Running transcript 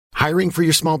Hiring for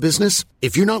your small business?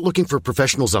 If you're not looking for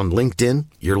professionals on LinkedIn,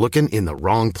 you're looking in the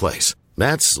wrong place.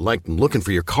 That's like looking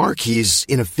for your car keys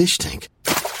in a fish tank.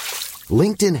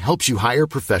 LinkedIn helps you hire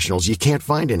professionals you can't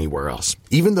find anywhere else,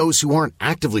 even those who aren't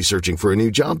actively searching for a new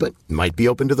job but might be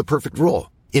open to the perfect role.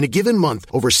 In a given month,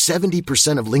 over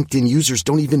 70% of LinkedIn users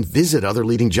don't even visit other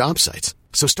leading job sites.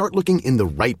 So start looking in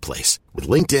the right place. With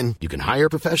LinkedIn, you can hire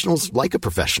professionals like a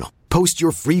professional. Post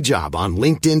your free job on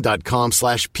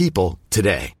linkedin.com/people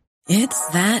today. It's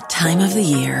that time of the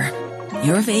year.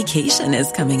 Your vacation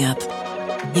is coming up.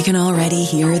 You can already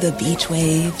hear the beach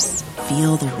waves,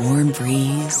 feel the warm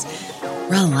breeze,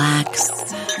 relax,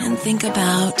 and think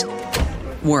about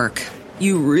work.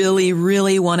 You really,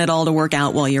 really want it all to work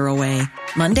out while you're away.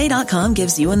 Monday.com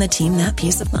gives you and the team that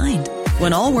peace of mind.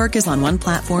 When all work is on one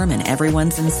platform and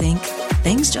everyone's in sync,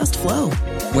 things just flow.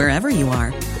 Wherever you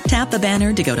are, tap the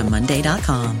banner to go to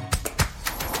Monday.com.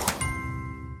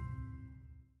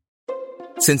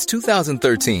 Since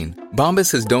 2013,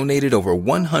 Bombas has donated over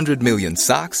 100 million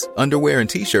socks, underwear, and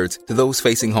T-shirts to those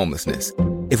facing homelessness.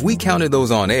 If we counted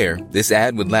those on air, this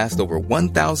ad would last over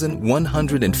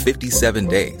 1,157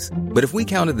 days. But if we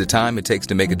counted the time it takes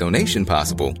to make a donation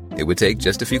possible, it would take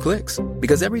just a few clicks.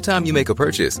 Because every time you make a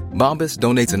purchase, Bombas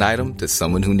donates an item to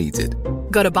someone who needs it.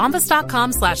 Go to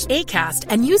bombas.com/ACAST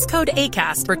and use code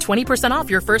ACAST for 20% off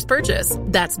your first purchase.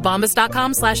 That's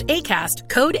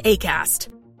bombas.com/ACAST, code ACAST.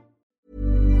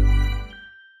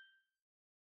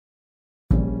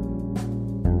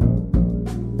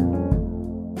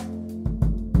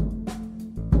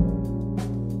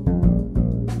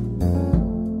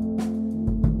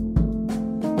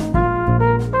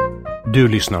 Du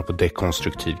lyssnar på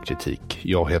Dekonstruktiv kritik.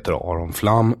 Jag heter Aron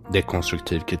Flam.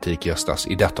 Dekonstruktiv kritik gästas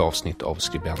i detta avsnitt av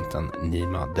skribenten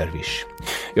Nima Dervish.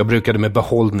 Jag brukade med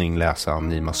behållning läsa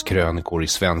Nimas krönikor i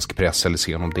svensk press eller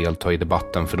se honom delta i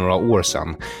debatten för några år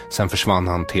sedan. Sen försvann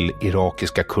han till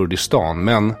irakiska Kurdistan,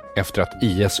 men efter att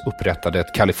IS upprättade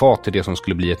ett kalifat i det som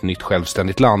skulle bli ett nytt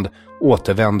självständigt land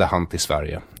återvände han till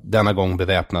Sverige. Denna gång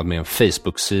beväpnad med en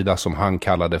Facebook-sida som han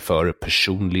kallade för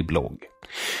personlig blogg.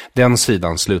 Den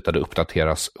sidan slutade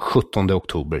uppdateras 17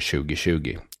 oktober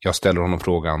 2020. Jag ställer honom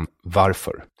frågan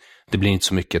varför. Det blir inte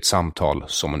så mycket ett samtal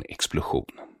som en explosion.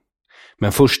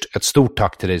 Men först ett stort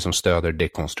tack till dig som stöder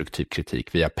dekonstruktiv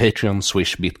kritik via Patreon,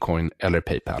 Swish, Bitcoin eller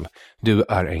Paypal. Du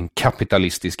är en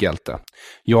kapitalistisk hjälte.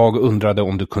 Jag undrade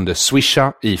om du kunde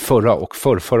swisha i förra och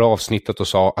förrförra avsnittet och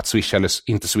sa att swisha eller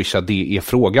inte swisha, det är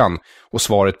frågan. Och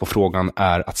svaret på frågan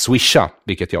är att swisha,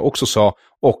 vilket jag också sa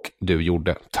och du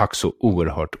gjorde. Tack så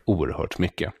oerhört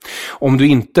mycket. Om du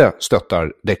inte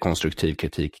stöttar dekonstruktiv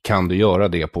kritik kan du göra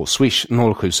det på Swish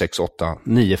 0768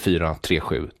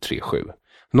 943737.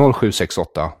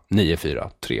 0768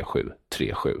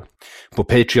 943737. På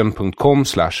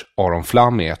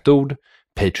patreon.com/aronflam med ett ord,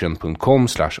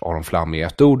 patreon.com/aronflam med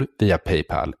ett ord, via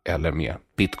Paypal eller med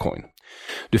Bitcoin.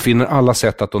 Du finner alla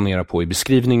sätt att donera på i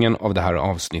beskrivningen av det här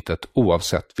avsnittet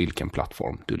oavsett vilken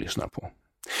plattform du lyssnar på.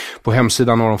 På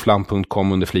hemsidan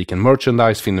aronflam.com under fliken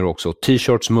merchandise finner du också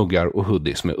t-shirts, muggar och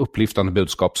hoodies med upplyftande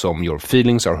budskap som Your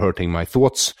feelings are hurting my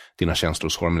thoughts, dina känslor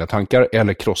slår mina tankar,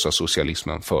 eller krossa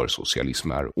socialismen för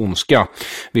socialism är ondska.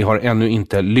 Vi har ännu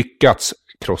inte lyckats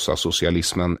krossa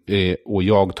socialismen och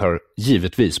jag tar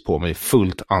givetvis på mig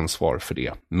fullt ansvar för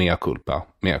det. Mea culpa.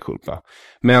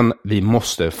 Men vi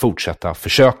måste fortsätta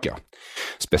försöka.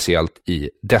 Speciellt i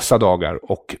dessa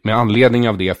dagar, och med anledning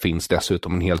av det finns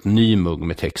dessutom en helt ny mugg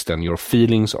med texten Your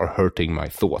feelings are hurting my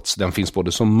thoughts. Den finns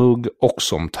både som mugg och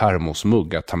som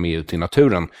termosmugg att ta med ut i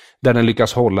naturen, där den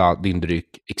lyckas hålla din dryck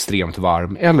extremt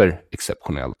varm eller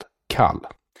exceptionellt kall.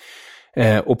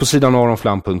 Och på sidan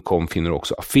aronflam.com finner du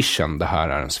också affischen. Det här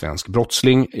är en svensk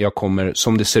brottsling. Jag kommer,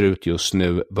 som det ser ut just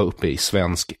nu, vara uppe i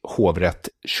svensk hovrätt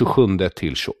 27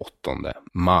 till 28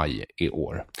 maj i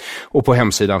år. Och på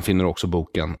hemsidan finner du också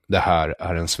boken Det här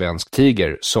är en svensk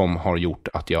tiger, som har gjort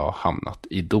att jag hamnat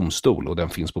i domstol, och den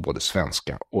finns på både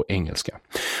svenska och engelska.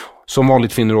 Som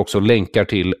vanligt finner du också länkar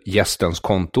till gästens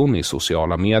konton i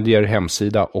sociala medier,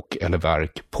 hemsida och eller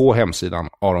verk på hemsidan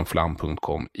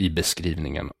aronflam.com i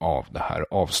beskrivningen av det här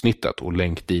avsnittet. Och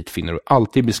länk dit finner du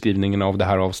alltid beskrivningen av det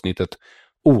här avsnittet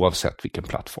oavsett vilken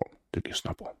plattform du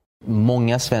lyssnar på.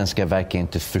 Många svenskar verkar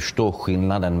inte förstå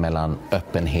skillnaden mellan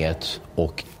öppenhet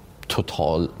och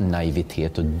total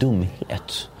naivitet och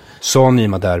dumhet. Sa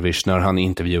Nima Dervish när han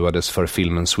intervjuades för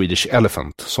filmen Swedish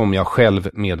Elephant, som jag själv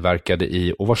medverkade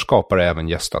i och var skapare även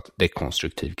gästat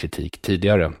dekonstruktiv kritik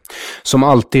tidigare. Som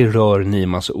alltid rör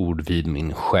Nimas ord vid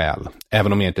min själ,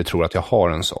 även om jag inte tror att jag har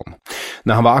en sån.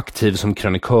 När han var aktiv som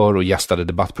krönikör och gästade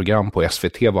debattprogram på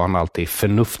SVT var han alltid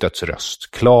förnuftets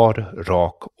röst, klar,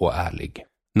 rak och ärlig.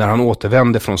 När han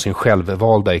återvände från sin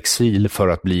självvalda exil för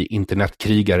att bli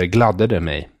internetkrigare gladde det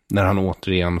mig. När han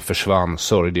återigen försvann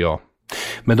sörjde jag.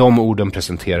 Med de orden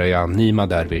presenterar jag Nima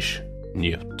Dervish.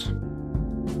 Njut.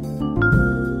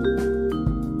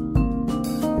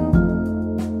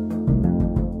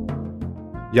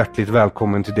 Hjärtligt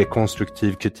välkommen till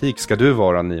Dekonstruktiv kritik ska du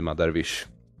vara, Nima Dervish.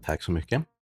 Tack så mycket.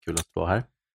 Kul att vara här.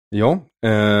 Ja,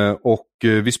 och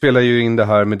vi spelar ju in det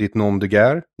här med ditt nom de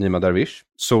guerre, Nima Dervish.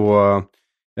 Så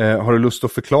har du lust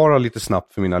att förklara lite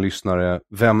snabbt för mina lyssnare,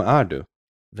 vem är du?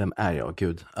 Vem är jag?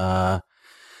 Gud.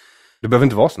 Det behöver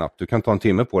inte vara snabbt, du kan ta en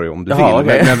timme på dig om du vill,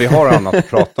 okay. men vi har annat att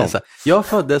prata om. Jag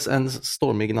föddes en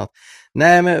stormig natt.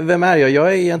 Nej, men vem är jag? Jag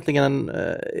är egentligen en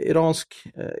iransk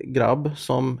grabb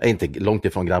som, inte långt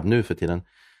ifrån grabb nu för tiden,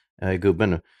 jag är gubben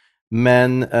nu.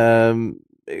 Men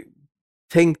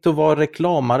tänkte att vara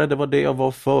reklamare, det var det jag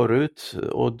var förut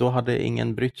och då hade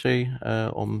ingen brytt sig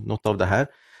om något av det här.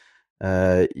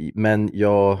 Men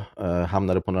jag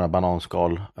hamnade på några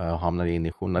bananskal och hamnade in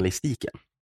i journalistiken.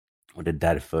 Och det är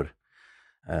därför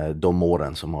de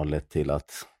åren som har lett till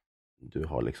att du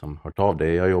har liksom hört av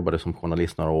dig. Jag jobbade som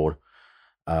journalist några år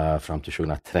fram till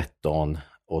 2013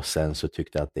 och sen så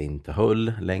tyckte jag att det inte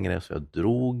höll längre så jag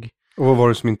drog. Och vad var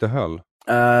det som inte höll?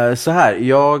 Så här,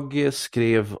 jag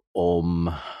skrev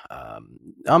om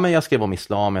jag skrev om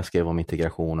islam, jag skrev om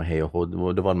integration och hej och hå.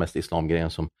 Det var den mest islamgrejen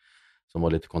som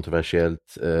var lite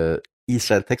kontroversiellt.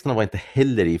 Israel-texterna var inte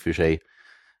heller i för sig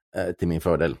till min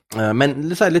fördel.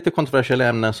 Men så här, lite kontroversiella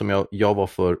ämnen som jag var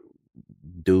för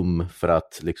dum för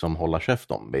att liksom hålla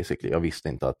käft om, basically. Jag visste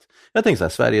inte att... Jag tänkte så här,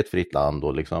 Sverige är ett fritt land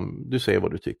och liksom, du säger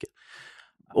vad du tycker.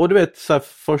 Och du vet, så här,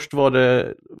 först var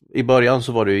det... I början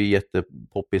så var det ju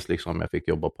jättepoppis liksom. Jag fick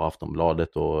jobba på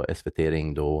Aftonbladet och SVT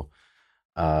ringde och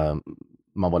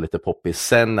man var lite poppis.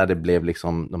 Sen när det blev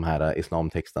liksom de här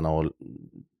islamtexterna och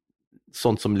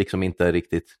sånt som liksom inte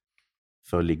riktigt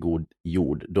föll i god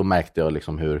jord, då märkte jag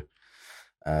liksom hur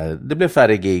det blev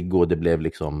färre gig och det blev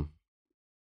liksom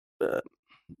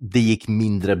det gick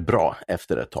mindre bra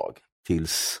efter ett tag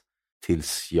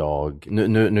tills jag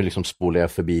nu liksom spolar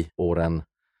jag förbi åren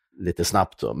lite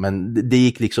snabbt då. Men det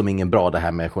gick liksom ingen bra det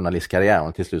här med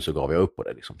journalistkarriären. Till slut så gav jag upp på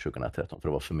det liksom 2013 för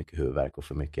det var för mycket huvudvärk och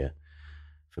för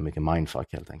mycket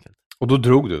mindfuck helt enkelt. Och då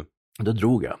drog du? Då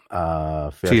drog jag.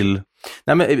 Till?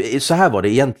 Nej, men så här var det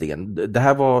egentligen. Det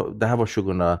här var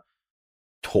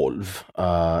 2012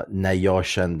 när jag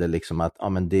kände liksom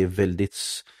att men det är väldigt...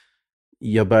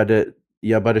 Jag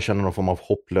började känna någon form av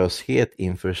hopplöshet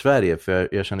inför Sverige för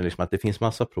jag kände liksom att det finns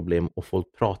massa problem och folk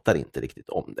pratar inte riktigt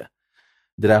om det.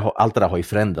 Allt det där har ju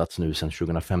förändrats nu sedan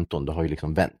 2015, det har ju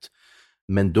liksom vänt.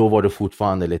 Men då var det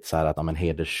fortfarande lite så här att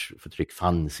hedersförtryck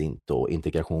fanns inte och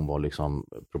integration var liksom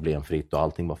problemfritt och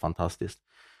allting var fantastiskt.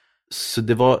 Så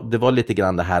det var lite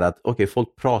grann det här att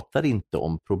folk pratar inte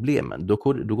om problemen, då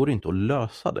går det inte att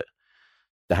lösa det.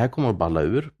 Det här kommer att balla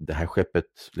ur, det här skeppet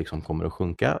liksom kommer att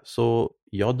sjunka, så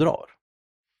jag drar.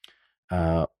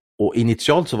 Och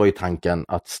initialt så var ju tanken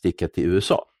att sticka till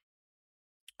USA.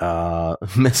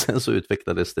 Men sen så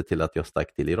utvecklades det till att jag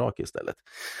stack till Irak istället.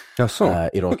 Jaså?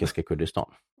 Irakiska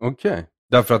Kurdistan. Okej.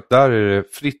 Därför att där är det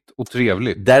fritt och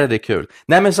trevligt. Där är det kul.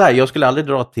 Nej men så här, jag skulle aldrig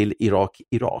dra till Irak.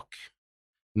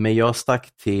 Men jag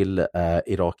stack till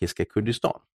irakiska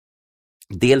Kurdistan.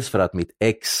 Dels för att mitt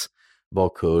ex var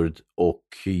kurd och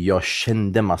jag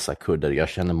kände massa kurder. Jag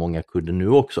känner många kurder nu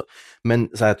också. Men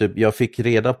så här, typ, jag fick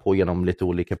reda på genom lite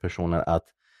olika personer att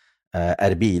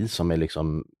Erbil, som är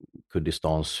liksom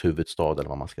Kurdistans huvudstad eller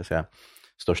vad man ska säga,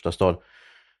 största stad,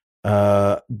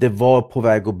 det var på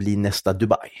väg att bli nästa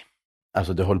Dubai.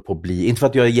 Alltså det höll på att bli, inte för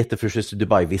att jag är jätteförtjust i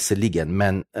Dubai visserligen,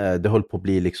 men det höll på att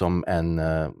bli liksom en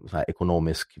så här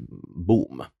ekonomisk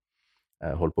boom.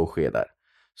 Höll på att ske där.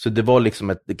 Så det var liksom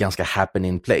ett ganska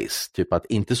happening place. Typ att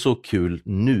inte så kul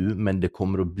nu, men det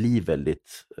kommer att bli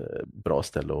väldigt bra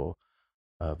ställe att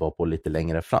vara på lite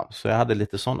längre fram. Så jag hade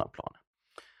lite sådana planer.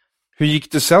 Hur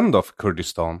gick det sen då för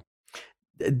Kurdistan?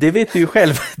 Det vet du ju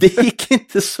själv, det gick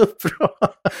inte så bra.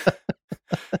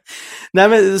 Nej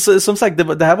men som sagt,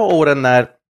 det här var åren när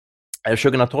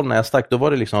 2012 när jag stack, då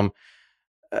var det liksom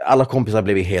alla kompisar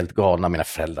blev helt galna, mina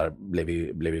föräldrar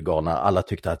blev ju galna. Alla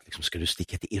tyckte att liksom, ska du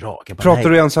sticka till Irak? Bara, pratar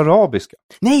du ens arabiska?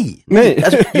 Nej.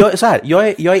 Alltså, jag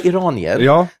är iranier.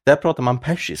 Ja. Där pratar man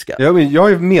persiska. Ja, men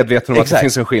jag är medveten om att det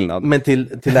finns en skillnad. Men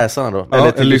till läsarna då? Ja,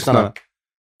 eller till lyssnarna.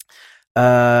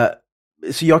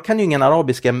 Så jag kan ju ingen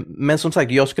arabiska, men som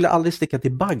sagt, jag skulle aldrig sticka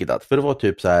till Bagdad, för det var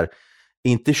typ så här,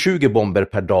 inte 20 bomber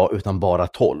per dag utan bara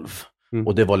 12.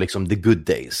 Och det var liksom the good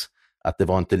days. Att det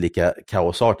var inte lika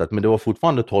kaosartat, men det var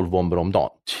fortfarande 12 bomber om dagen,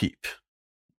 typ.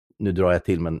 Nu drar jag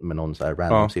till med någon så här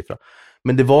random siffra.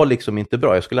 Men det var liksom inte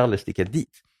bra, jag skulle aldrig sticka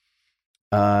dit.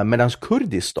 Medan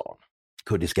Kurdistan,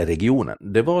 kurdiska regionen,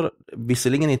 det var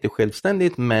visserligen inte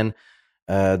självständigt, men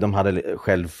de hade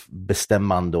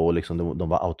självbestämmande och liksom, de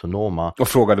var autonoma. Och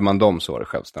frågade man dem så var det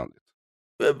självständigt?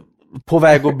 På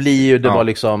väg att bli, det var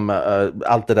liksom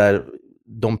allt det där,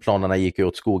 de planerna gick ju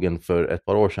åt skogen för ett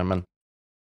par år sedan,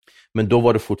 men då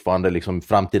var det fortfarande liksom,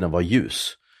 framtiden var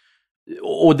ljus.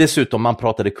 Och dessutom, man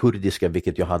pratade kurdiska,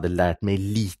 vilket jag hade lärt mig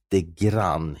lite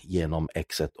grann genom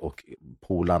exet och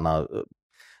polarna.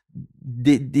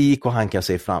 Det gick att hanka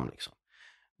sig fram liksom.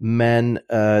 Men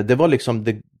det var liksom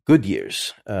the good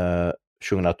years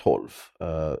 2012.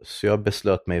 Så jag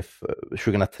beslöt mig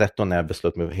 2013 när jag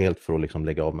beslöt mig helt för att liksom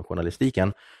lägga av med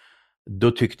journalistiken.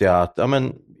 Då tyckte jag att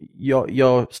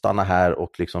jag stannar här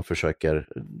och liksom försöker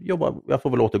jobba. Jag får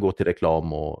väl återgå till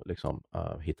reklam och liksom,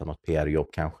 hitta något PR-jobb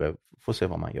kanske. Får se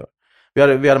vad man gör.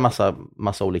 Vi hade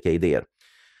massa olika idéer.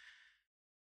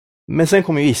 Men sen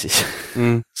kom ju ISIS.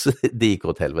 Så det gick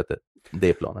åt helvete. Det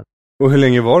är planet. Och hur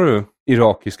länge var du i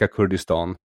irakiska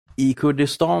Kurdistan? I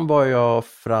Kurdistan var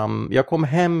jag kom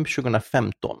hem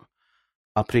 2015.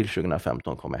 April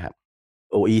 2015 kom jag hem.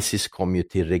 Och ISIS kom ju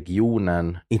till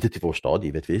regionen, inte till vår stad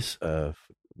givetvis,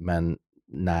 men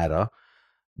nära.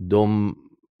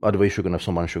 Det var ju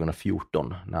sommaren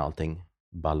 2014 när allting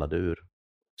ballade ur.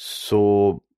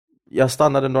 Så jag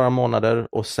stannade några månader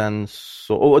och sen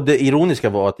så... Och det ironiska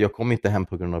var att jag kom inte hem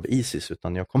på grund av ISIS,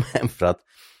 utan jag kom hem för att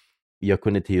jag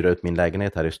kunde inte hyra ut min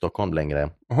lägenhet här i Stockholm längre.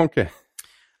 Okay.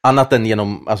 Annat än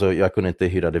jag kunde inte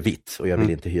hyra det vitt och jag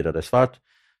ville inte hyra det svart.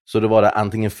 Så då var det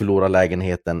antingen förlora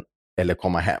lägenheten eller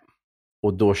komma hem.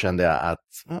 Och då kände jag att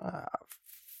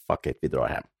fuck it, vi drar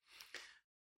hem.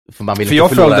 För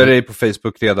jag följde dig på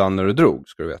Facebook redan när du drog,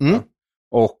 ska du veta.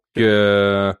 Och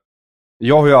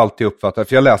jag har ju alltid uppfattat,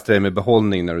 för jag läste dig med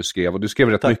behållning när du skrev, och du skrev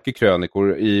rätt mycket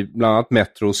krönikor i bland annat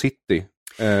Metro och City.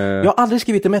 Jag har aldrig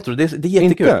skrivit i Metro, det är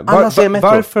jättekul.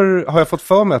 Varför har jag fått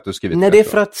för mig att du skrivit Nej, det är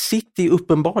för att City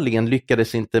uppenbarligen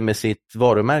lyckades inte med sitt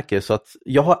varumärke, så att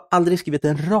jag har aldrig skrivit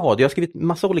en rad. Jag har skrivit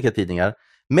massa olika tidningar.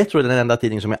 Metro är den enda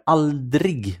tidning som jag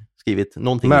aldrig skrivit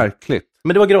någonting. Märkligt.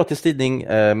 Men det var gratis tidning,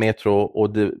 Metro,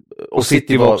 och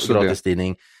City var gratis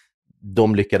tidning.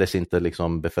 De lyckades inte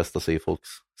liksom befästa sig i folks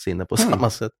sinne på samma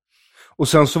sätt. Och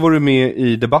sen så var du med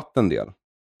i debatten del.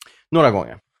 Några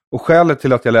gånger. Och skälet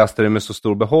till att jag läste det med så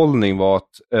stor behållning var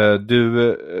att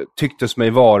du tycktes mig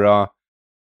vara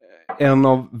en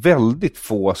av väldigt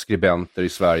få skribenter i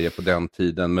Sverige på den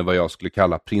tiden med vad jag skulle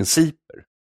kalla principer.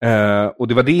 Och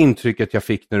det var det intrycket jag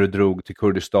fick när du drog till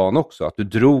Kurdistan också. Att du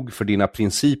drog för dina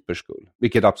principers skull.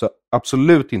 Vilket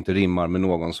absolut inte rimmar med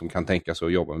någon som kan tänka sig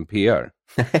att jobba med PR.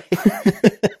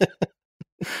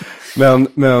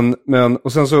 men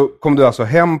och sen så kom du alltså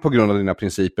hem på grund av dina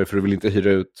principer, för du vill inte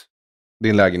hyra ut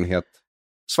din lägenhet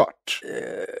svart.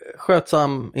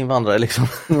 Skötsam invandrare liksom.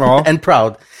 Ja. And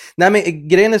proud. Nej, men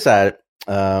grejen är så här.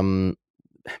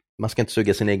 Man ska inte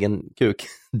suga sin egen kuk.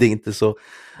 Det är inte så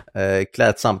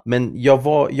klädsamt. Men jag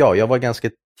var ganska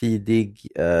tidig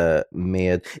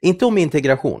med, inte om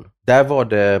integration. Där var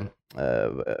det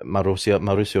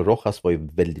Mauricio Rojas var ju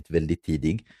väldigt, väldigt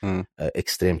tidig.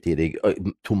 Extremt tidig.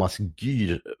 Thomas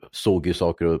Gyr såg ju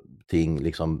saker och ting,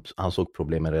 liksom, han såg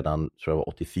problemen redan, tror jag var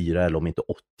 84 eller om inte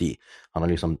 80. Han har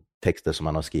liksom texter som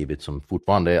han har skrivit som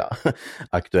fortfarande är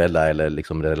aktuella eller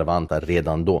liksom relevanta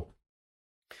redan då.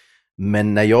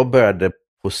 Men när jag började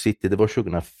på City, det var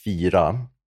 2004,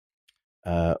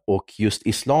 och just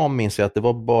islam minns jag att det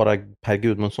var bara Per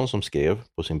Gudmundsson som skrev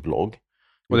på sin blogg.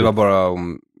 Och det var bara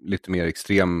om lite mer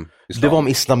extrem islam? Det var om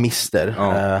islamister.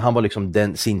 Ja. Han var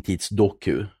liksom sin tids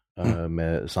doku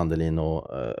med Sandelin och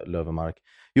Lövenmark.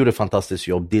 Gjorde fantastiskt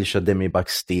jobb. Dilshah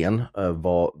Demirbak-Sten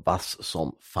var vass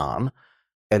som fan.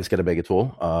 Älskade bägge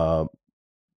två.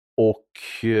 Och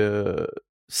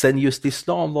sen just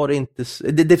islam var det inte...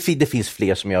 Det finns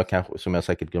fler som jag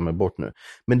säkert glömmer bort nu.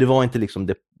 Men det var inte liksom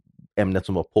det ämnet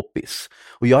som var poppis.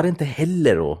 Och jag hade inte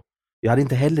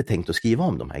heller tänkt att skriva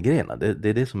om de här grejerna. Det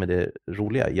är det som är det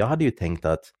roliga. Jag hade ju tänkt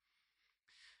att...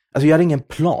 Alltså jag hade ingen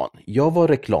plan. Jag var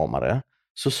reklamare.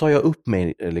 Så sa jag upp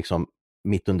mig liksom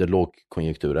mitt under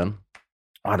lågkonjunkturen.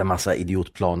 Jag hade massa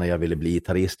idiotplaner. Jag ville bli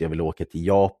gitarrist. Jag ville åka till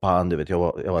Japan. Du vet,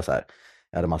 jag var så här.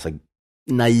 Jag hade massa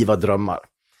naiva drömmar.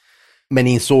 Men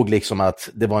insåg liksom att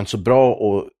det var inte så bra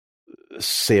att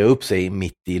se upp sig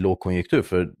mitt i lågkonjunktur.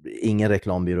 För ingen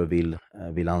reklambyrå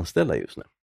vill anställa just nu.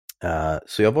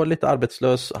 Så jag var lite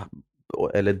arbetslös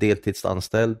eller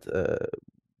deltidsanställd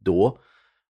då.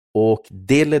 Och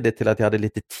det ledde till att jag hade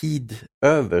lite tid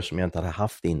över som jag inte hade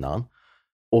haft innan.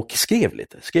 Och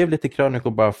skrev lite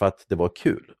krönikor bara för att det var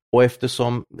kul. Och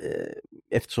eftersom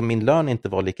min lön inte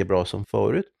var lika bra som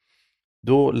förut,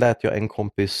 då lät jag en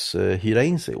kompis hyra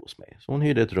in sig hos mig. Så hon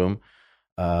hyrde ett rum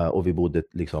och vi bodde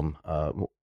liksom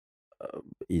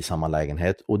i samma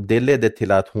lägenhet. Och det ledde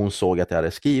till att hon såg att jag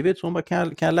hade skrivit. Så hon bara,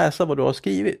 kan jag läsa vad du har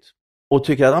skrivit? Och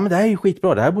tycker att men det här är ju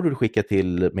skitbra, det här borde du skicka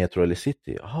till Metro eller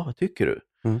City. Jaha, vad tycker du?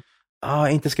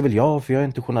 Inte ska väl jag, för jag är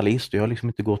inte journalist och jag har liksom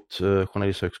inte gått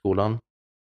journalisthögskolan.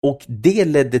 Och det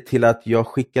ledde till att jag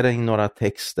skickade in några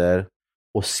texter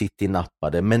och City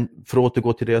nappade. Men för att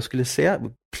återgå till det jag skulle säga,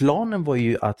 planen var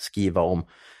ju att skriva om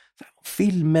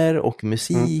filmer och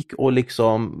musik och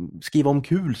liksom skriva om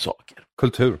kul saker.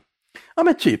 Kultur. Ja,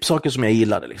 men typ saker som jag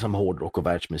gillade, liksom hårdrock och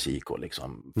världsmusik och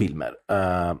liksom filmer.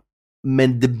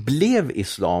 Men det blev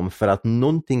islam för att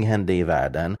någonting hände i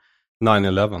världen.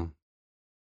 9/11.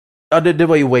 Ja, det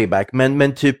var ju way back.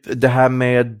 Men typ det här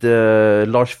med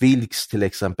Lars Vilks till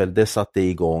exempel, det satte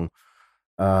igång.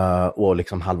 Och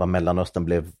liksom halva Mellanöstern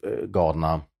blev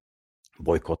galna.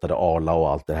 Bojkottade Arla och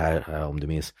allt det här, om du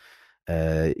minns.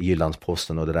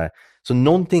 Jyllandsposten och det där. Så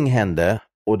någonting hände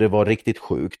och det var riktigt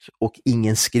sjukt. Och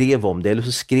ingen skrev om det. Eller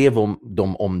så skrev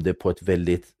de om det på ett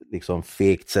väldigt liksom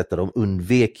fegt sätt. Där de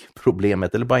undvek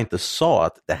problemet. Eller bara inte sa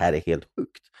att det här är helt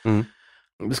sjukt.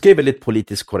 Det skrev väldigt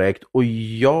politiskt korrekt. Och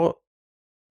jag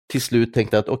till slut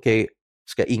tänkte att okej,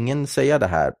 ska ingen säga det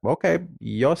här? Okej,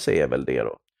 jag säger väl det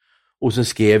då. Och så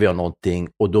skrev jag någonting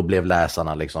och då blev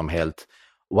läsarna liksom helt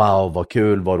wow, vad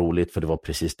kul, vad roligt, för det var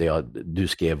precis det du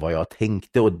skrev vad jag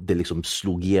tänkte och det liksom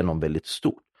slog igenom väldigt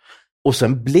stort. Och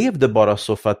sen blev det bara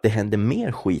så för att det hände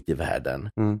mer skit i världen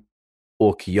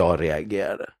och jag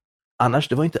reagerade. Annars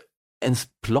det var inte ens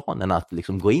planen att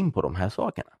liksom gå in på de här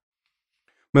sakerna.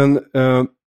 Men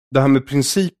det här med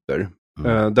principer,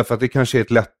 därför att det kanske är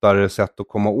ett lättare sätt att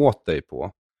komma åt dig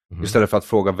på. Istället för att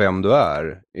fråga vem du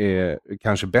är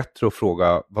kanske bättre att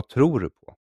fråga vad tror du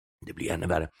på? Det blir ännu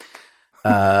värre.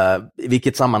 I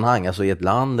vilket sammanhang? Alltså i ett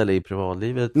land eller i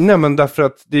privatlivet? Nej, men därför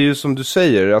att det är ju som du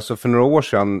säger, alltså för några år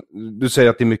sedan, du säger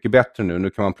att det är mycket bättre nu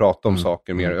kan man prata om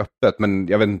saker mer öppet, men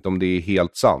jag vet inte om det är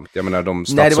helt sant. Jag menar de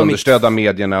statsunderstödda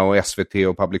medierna och SVT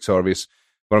och public service,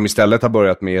 vad de istället har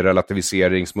börjat med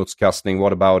relativisering, smutskastning,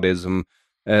 whataboutism,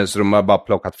 så de har bara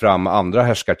plockat fram andra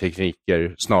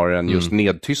härskartekniker snarare än just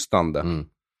nedtystande.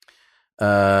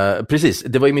 Precis,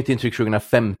 det var ju mitt intryck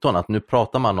 2015 att nu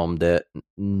pratar man om det.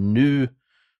 Nu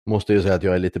måste jag säga att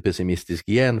jag är lite pessimistisk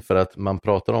igen för att man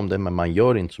pratar om det men man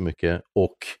gör inte så mycket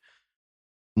och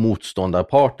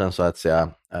motståndarparten så att säga.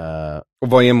 Och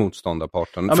vad är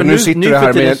motståndarparten? Ja, för nu sitter du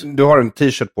här med, du har en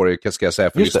t-shirt på dig ska jag säga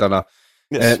för lyssnarna.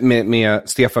 Yes. Med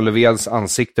Stefan Löfvens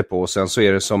ansikte på och sen så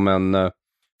är det som en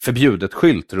förbjudet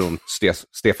skylt runt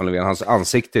Stefan Löfven. Hans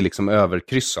ansikte är liksom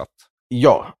överkryssat.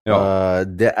 Ja.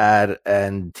 Det är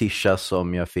en tisha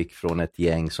som jag fick från ett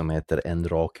gäng som heter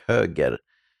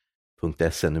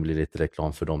enrakhöger.se. Nu blir det lite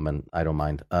reklam för dem, men I don't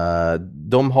mind.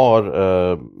 De har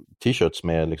t-shirts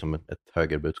med liksom ett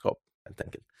högerbudskap, helt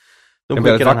enkelt. En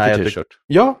väldigt vacker t-shirt.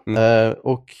 Ja,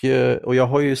 och jag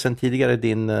har ju sedan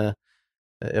tidigare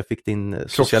jag fick din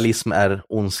socialism är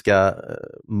ondska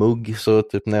mugg, så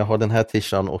typ när jag har den här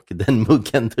t-shirten och den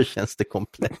muggen, då känns det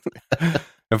komplett.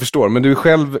 Jag förstår, men du är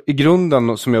själv i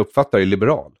grunden, som jag uppfattar, är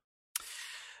liberal.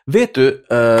 Vet du,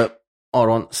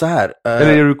 Aron, så här.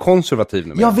 Eller är du konservativ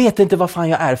nu? Jag vet inte vad fan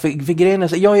jag är, för grejen är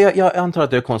så, jag antar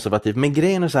att jag är konservativ, men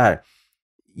grejen är så här.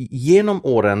 Genom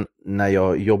åren när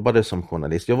jag jobbade som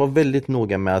journalist, jag var väldigt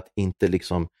noga med att inte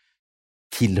liksom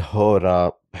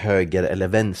tillhöra höger eller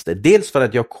vänster. Dels för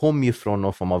att jag kom ju från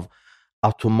någon form av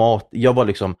jag var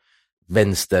liksom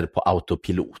vänster på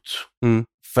autopilot.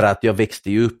 För att jag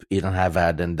växte ju upp i den här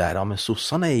världen där men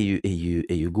sossarna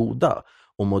är ju goda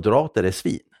och moderater är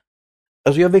svin.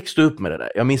 Alltså jag växte upp med det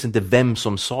där. Jag minns inte vem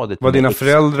som sa det till Var dina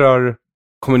föräldrar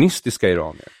kommunistiska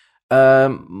iranier?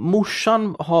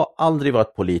 Morsan har aldrig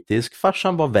varit politisk.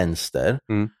 Farsan var vänster.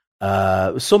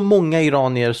 Så många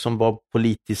iranier som var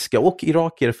politiska och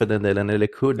iraker för den delen, eller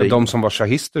kurder. De som var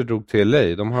shahister drog till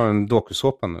LA, de har en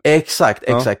dokusåpa nu. Exakt.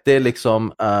 Det är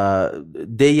liksom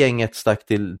det gänget stack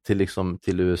till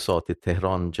USA, till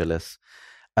Teheran, Jeles.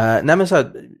 Nej men så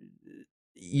här,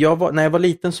 när jag var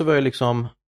liten så var jag liksom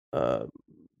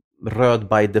röd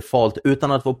by default,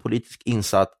 utan att vara politiskt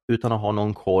insatt, utan att ha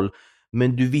någon koll.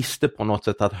 Men du visste på något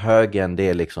sätt att högern, det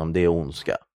är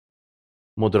ondska.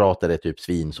 Moderater är typ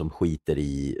svin som skiter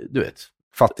i, du vet,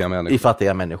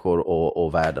 fattiga människor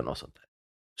och världen och sånt där.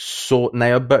 Så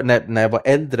när jag var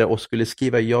äldre och skulle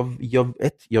skriva,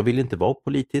 jag ville inte vara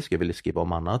politisk, jag ville skriva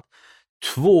om annat.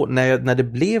 2, när det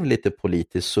blev lite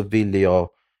politiskt så ville jag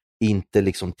inte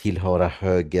liksom tillhöra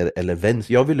höger eller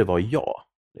vänster. Jag ville vara jag.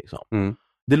 Liksom.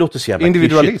 Det låter så jävla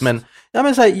individualist. klyschigt, men, ja,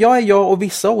 men så här, jag är jag och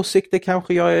vissa åsikter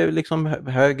kanske jag är liksom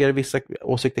höger, vissa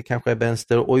åsikter kanske är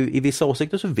vänster, och i vissa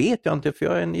åsikter så vet jag inte, för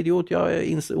jag är en idiot, jag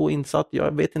är oinsatt,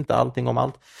 jag vet inte allting om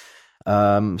allt.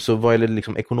 Så vad gäller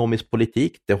liksom ekonomisk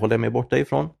politik, det håller jag mig borta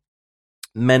ifrån.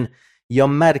 Men jag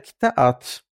märkte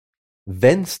att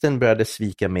vänstern började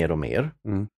svika mer och mer,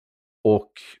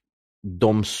 och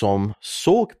de som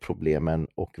såg problemen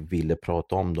och ville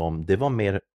prata om dem, det var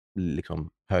mer liksom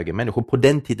högermänniskor, på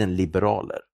den tiden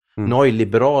liberaler. Nu har ju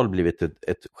liberal blivit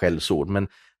ett skällsord, men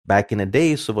back in the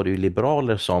day så var det ju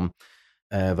liberaler som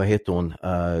vad heter hon,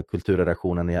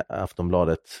 kulturredaktionen i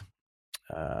Aftonbladet,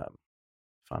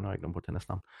 fan har jag glömt bort hennes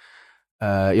namn.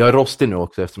 Jag är rostig nu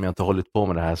också eftersom jag inte har hållit på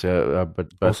med det här, så jag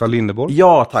Åsa Linderborg?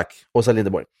 Ja, tack. Åsa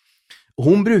Linderborg.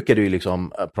 Hon brukade ju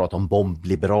liksom prata om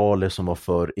bombliberaler som var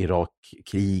för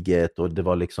Irakkriget, och det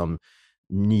var liksom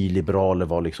nyliberaler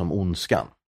var liksom ondskan.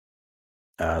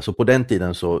 Så på den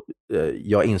tiden så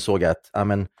jag insåg att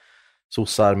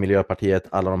sossar, Miljöpartiet,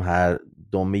 alla de här,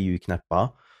 de är ju knäppa.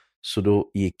 Så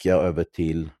då gick jag över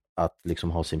till att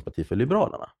liksom ha sympati för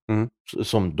Liberalerna,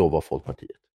 som då var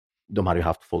Folkpartiet. De hade ju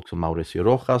haft folk som Mauricio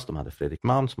Rojas, de hade Fredrik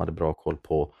Malm som hade bra koll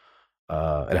på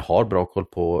eller har bra koll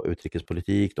på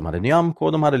utrikespolitik, de hade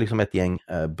Nyamko, de hade liksom ett gäng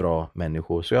bra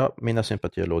människor, så mina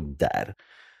sympatier låg där.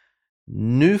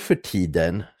 Nu för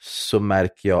tiden så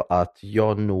märker jag att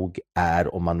jag nog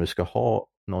är, om man nu ska ha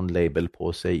någon label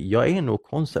på sig, jag är nog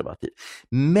konservativ.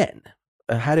 Men,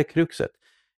 här är kruxet,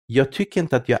 jag tycker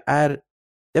inte att jag är,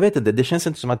 jag vet inte, det känns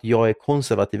inte som att jag är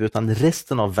konservativ, utan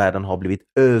resten av världen har blivit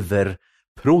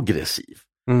överprogressiv.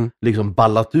 Liksom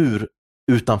ballat ur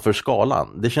utanför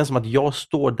skalan. Det känns som att jag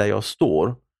står där jag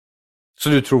står. Så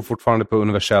du tror fortfarande på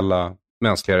universella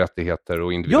mänskliga rättigheter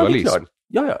och individualism?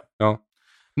 Ja, det är klart. Ja.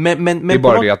 Men det är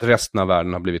bara det att resten av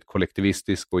världen har blivit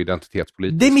kollektivistisk och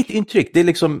identitetspolitisk. Det är mitt intryck. Det är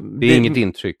liksom... Det är inget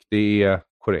intryck, det är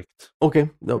korrekt. Okej.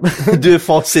 Du är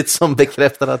facit som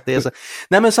bekräftar att det är så.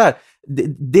 Nej, men så här,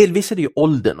 delvis är det ju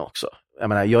åldern också. Jag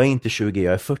menar, jag är inte 20,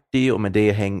 jag är 40, och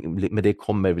med det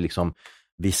kommer liksom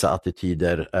vissa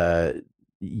attityder.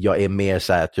 Jag är mer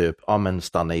så här typ,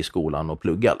 stanna i skolan och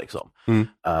plugga liksom.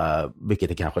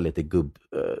 Vilket är kanske lite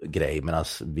gubbgrej, medan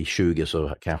vid 20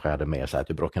 så kanske jag hade mer så här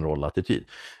typ rock'n'roll-attityd.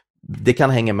 Det kan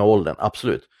hänga med åldern,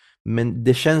 absolut. Men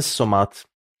det känns som att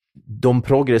de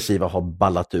progressiva har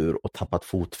ballat ur och tappat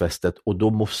fotfästet, och då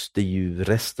måste ju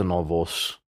resten av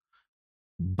oss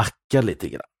backa lite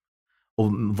grann.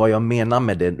 Och vad jag menar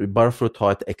med det, bara för att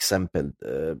ta ett exempel,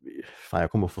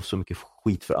 jag kommer att få så mycket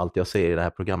skit för allt jag säger i det här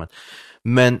programmet.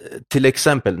 Men till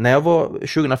exempel, när jag var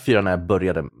 2004 när jag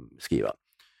började skriva,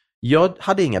 jag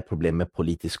hade inga problem med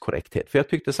politisk korrekthet, för jag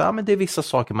tyckte så här, men det är vissa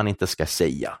saker man inte ska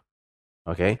säga.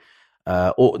 Okej?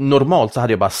 Och normalt så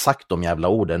hade jag bara sagt de jävla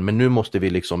orden, men nu måste vi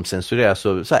liksom censurera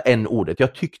så här n-ordet.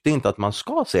 Jag tyckte inte att man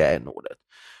ska säga n-ordet.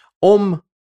 Om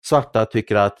svarta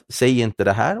tycker att säg inte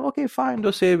det här, okej, fine,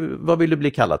 då säger vi, vad vill du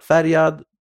bli kallad? Färgad,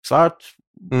 svart,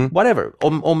 whatever.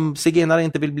 Om zigenare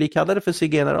inte vill bli kallade för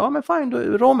zigenare, men fine, då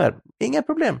romer, inga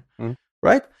problem.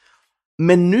 Right?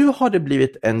 Men nu har det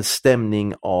blivit en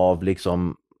stämning av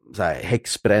liksom så här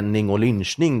häxbränning och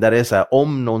lynchning, där det är så här,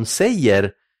 om någon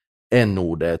säger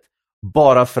n-ordet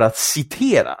bara för att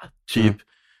citera, typ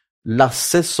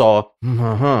Lasse sa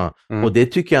och det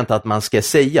tycker jag inte att man ska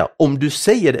säga. Om du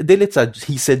säger det är lite så här,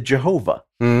 he said Jehovah.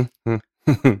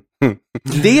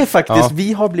 Det är faktiskt,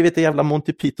 vi har blivit en jävla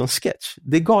Monty Python-sketch.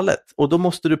 Det är galet. Och då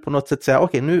måste du på något sätt säga,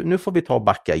 okej, nu får vi ta och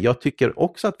backa. Jag tycker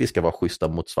också att vi ska vara schyssta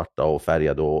mot svarta och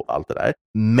färgade och allt det där.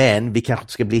 Men vi kanske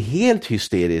inte ska bli helt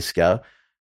hysteriska.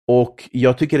 Och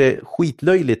jag tycker det är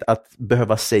skitlöjligt att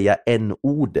behöva säga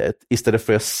n-ordet istället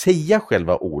för att säga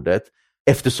själva ordet,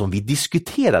 eftersom vi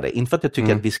diskuterar det. Inte för att jag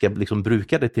tycker att vi ska liksom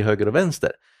bruka det till höger och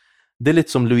vänster. Det är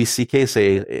lite som Louis C.K.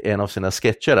 säger i en av sina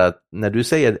sketcher, att när du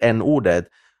säger n-ordet,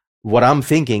 what I'm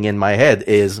thinking in my head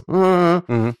is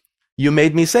you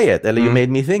made me say it, eller you made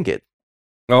me think it.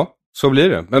 Ja, så blir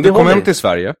det. Men du kom hem till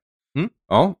Sverige.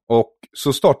 Ja, och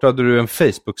så startade du en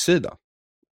Facebook-sida.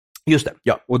 Just det,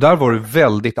 ja. Och där var du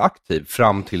väldigt aktiv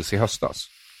fram tills i höstas.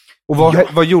 Och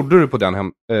vad gjorde du på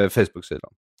den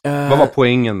Facebook-sidan? Vad var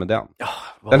poängen med den?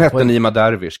 Den hette Nima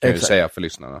Dervish, kan jag ju säga för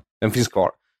lyssnarna. Den finns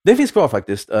kvar. Den finns kvar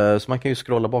faktiskt, så man kan ju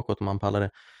scrolla bakåt om man pallar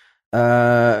det.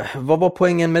 Vad var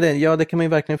poängen med den? Ja, det kan man ju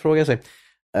verkligen fråga sig.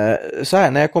 Så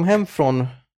här, när jag kom hem från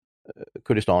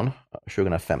Kurdistan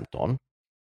 2015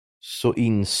 så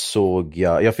insåg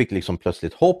jag fick liksom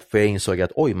plötsligt hopp, för jag insåg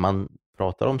att man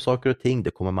pratar om saker och ting,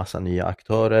 det kommer massa nya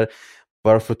aktörer.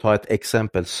 Bara för att ta ett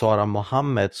exempel, Sara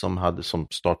Mohammed som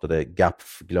startade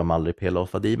GAPF, Glöm aldrig Pela och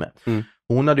Fadime.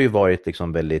 Hon hade ju varit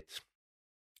liksom väldigt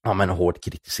hårt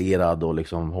kritiserad och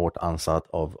liksom hårt ansatt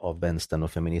av vänstern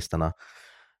och feministerna.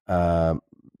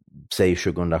 Säg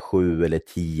 2007 eller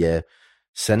 10.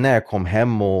 Sen när jag kom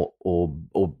hem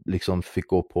och liksom fick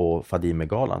gå på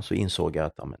Fadime-galan så insåg jag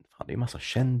att det är massa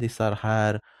kändisar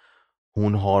här.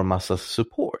 Hon har massa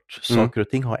support. Saker och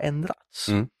ting har ändrats.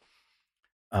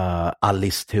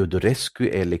 Alice Teodorescu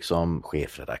är liksom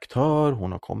chefredaktör.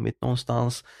 Hon har kommit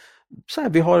någonstans. Så här,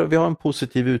 vi har en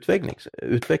positiv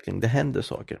utveckling. Det händer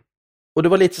saker. Och det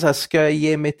var lite så här, ska jag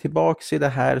ge mig tillbaka i det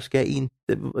här? Ska jag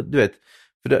inte? Du vet,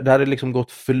 för det hade liksom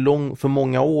gått för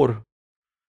många år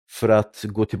för att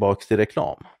gå tillbaka till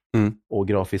reklam och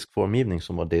grafisk formgivning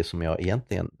som var det som jag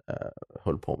egentligen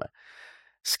höll på med.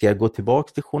 Ska jag gå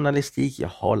tillbaka till journalistik? Jag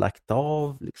har lagt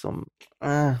av liksom.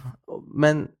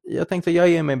 Men jag tänkte jag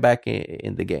ger mig back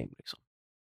in the game. Liksom.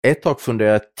 Ett tag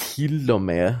funderade jag till och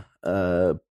med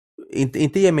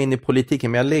inte ge mig in i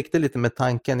politiken, men jag lekte lite med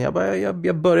tanken. Jag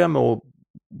började med att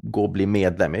gå och bli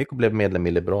medlem. Jag gick och blev medlem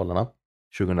i Liberalerna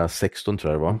 2016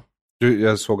 tror jag det var.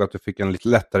 Jag såg att du fick en lite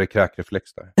lättare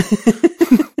kräkreflex där.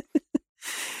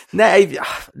 Nej,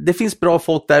 det finns bra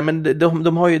folk där, men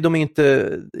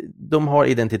de har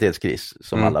identitetskris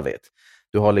som alla vet.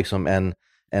 Du har liksom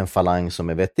en falang som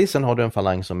är vettig, sen har du en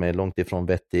falang som är långt ifrån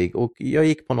vettig. Och jag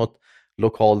gick på något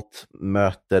lokalt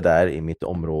möte där i mitt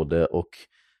område och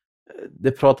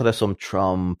det pratades om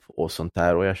Trump och sånt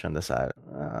där och jag kände så här,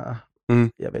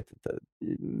 jag vet inte.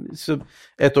 Så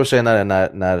ett år senare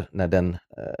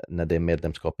när det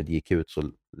medlemskapet gick ut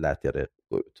så lät jag det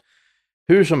gå ut.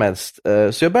 Hur som helst,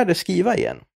 så jag började skriva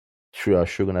igen, tror jag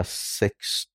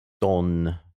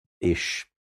 2016-ish.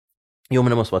 Jo, men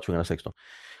det måste vara 2016.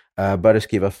 Började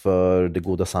skriva för Det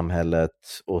goda samhället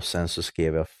och sen så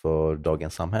skrev jag för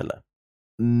Dagens samhälle.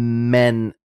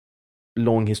 Men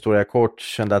lång historia kort,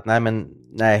 kände att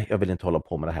nej, jag vill inte hålla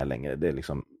på med det här längre. Det är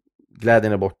liksom,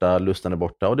 glädjen är borta, lusten är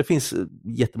borta och det finns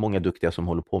jättemånga duktiga som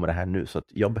håller på med det här nu så att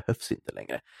jag behövs inte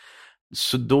längre.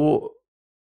 Så då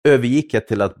övergick jag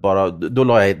till att då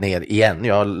la jag ner igen.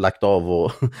 Jag har lagt av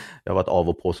och jag har varit av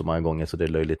och på så många gånger så det är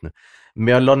löjligt nu.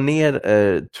 Men jag la ner,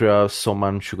 tror jag,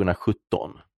 sommaren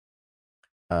 2017.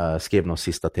 Skrev någon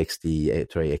sista text i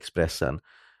Expressen.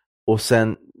 Och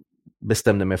sen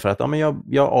bestämde mig för att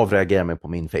jag avreagerar mig på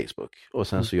min Facebook. Och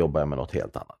sen så jobbar jag med något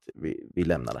helt annat. Vi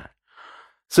lämnar det här.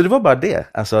 Så det var bara det.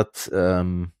 Alltså att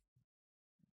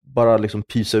bara liksom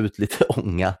pysa ut lite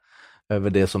ånga över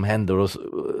det som händer. Och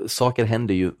saker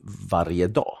händer ju varje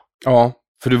dag. Ja,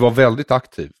 för du var väldigt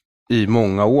aktiv i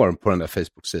många år på den där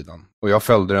Facebook-sidan. Och jag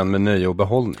följde den med nöje och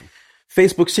behållning.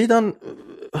 Facebook-sidan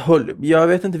jag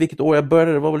vet inte vilket år jag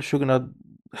började. Det var väl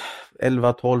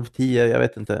 2011, 12, 10, jag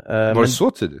vet inte. Var det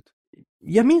så tidigt?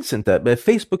 Jag minns inte.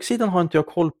 Facebook-sidan har inte jag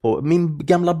koll på. Min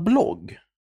gamla blogg,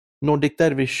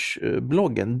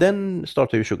 Dervish-bloggen, den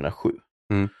startade ju 2007.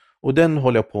 Och den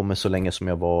håller jag på med så länge som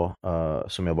jag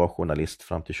var journalist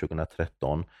fram till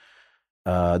 2013.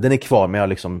 Den är kvar, men jag har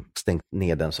liksom stängt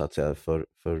ner den så att säga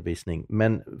för visning.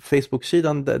 Men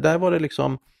Facebook-sidan, där var det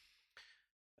liksom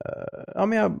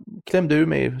men jag klämde ur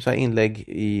mig så här inlägg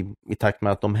i takt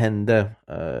med att de hände.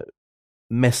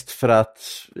 Mest för att,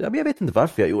 jag vet inte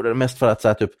varför jag gjorde det, mest för att så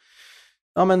här, typ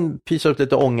pysa ut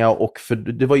lite ånga och för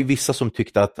det var ju vissa som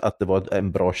tyckte att det var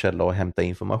en bra källa att hämta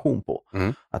information på.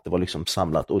 Att det var liksom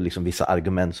samlat och liksom vissa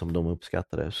argument som de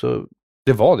uppskattade. Så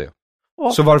det var det.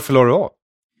 Ja. Så varför la du av?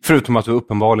 Förutom att du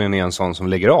uppenbarligen är en sån som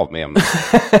lägger av med ämnet.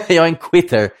 Jag är en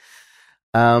quitter.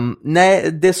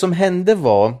 Nej, det som hände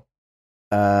var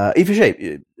i och för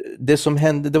sig, det som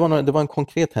hände, det var en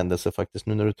konkret händelse faktiskt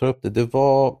nu när du tar upp det. Det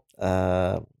var,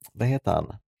 vad heter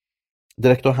han?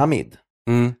 Direktor Hamid.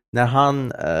 När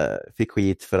han fick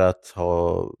skit för att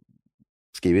ha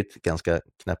skrivit ganska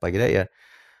knäppa grejer.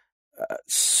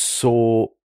 Så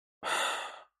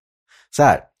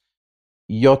här.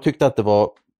 Jag tyckte att det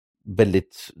var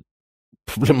väldigt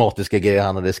problematiska grejer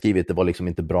han hade skrivit. Det var liksom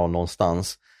inte bra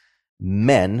någonstans.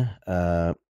 Men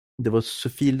det var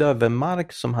Sofie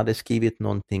Löwenmark som hade skrivit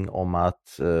någonting om att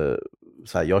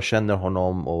så här, jag känner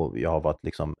honom och jag har varit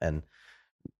liksom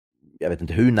jag vet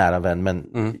inte hur nära vän, men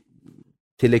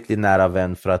tillräckligt nära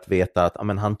vän för att veta att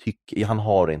han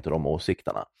har inte de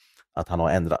åsikterna, att han har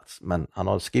ändrats, men han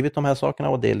har skrivit de här sakerna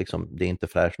och det är inte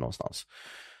fräscht någonstans.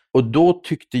 Och då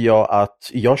tyckte jag att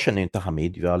jag känner inte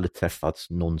Hamid, vi har aldrig träffats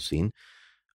någonsin,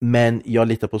 men jag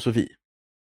litar på Sofie.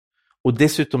 Och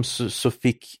dessutom så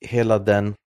fick hela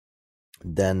den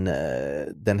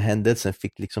händelsen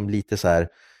fick liksom lite så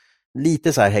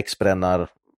här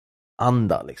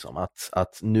häxbrännar-anda liksom,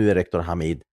 att nu är rektor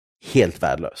Hamid helt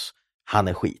värdelös. Han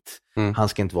är skit. Han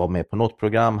ska inte vara med på något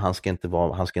program, han ska inte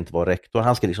vara rektor,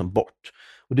 han ska liksom bort.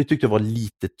 Och det tyckte jag var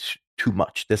lite too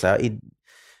much. Det är så här,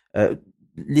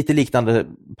 lite liknande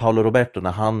Paolo Roberto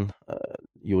när han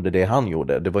gjorde det han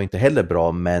gjorde. Det var inte heller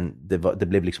bra, men det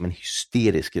blev liksom en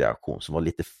hysterisk reaktion som var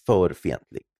lite för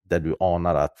fientlig. Där du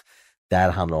anar att det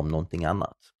här handlar om någonting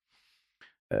annat.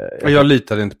 Jag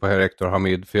litade inte på herr Hector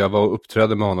Hamid, för jag var och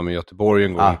uppträdde med honom i Göteborg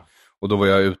en gång. Och då var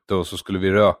jag ute och så skulle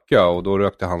vi röka, och då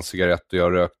rökte han cigarett och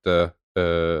jag rökte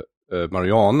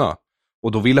marijuana.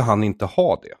 Och då ville han inte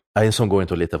ha det. Nej, en sån går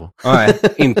inte att lita på. Nej,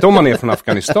 inte om man är från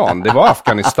Afghanistan. Det var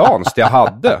Afghanistans det jag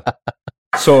hade.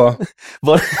 Så...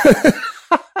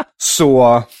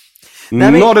 så...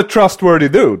 Nej, not a trustworthy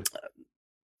dude.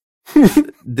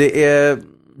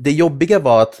 Det jobbiga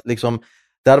var att liksom,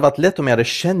 det hade varit lätt om jag hade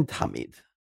känt Hamid.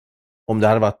 Om det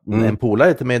hade varit en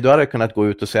polare till mig, då hade jag kunnat gå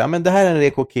ut och säga, men det här är en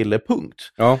reko-kille,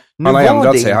 punkt. Ja, han har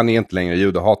ändrat sig, han är inte längre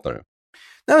judehatare.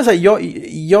 Nej, men så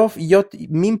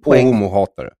här, min poäng... Och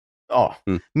homohatare. Ja,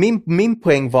 min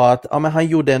poäng var att men han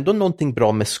gjorde ändå någonting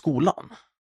bra med skolan.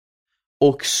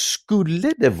 Och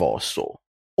skulle det vara så,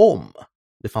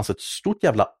 det fanns ett stort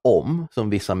jävla som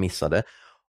vissa missade,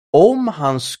 om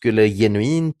han skulle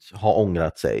genuint ha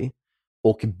ångrat sig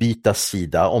och byta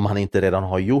sida, om han inte redan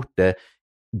har gjort det,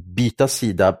 byta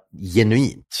sida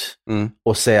genuint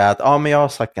och säga att men jag har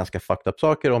sagt ganska fucked up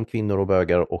saker om kvinnor och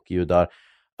bögar och judar,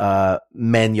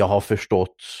 men jag har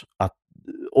förstått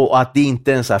att det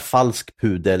inte är en så här falsk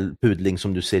pudling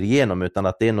som du ser igenom, utan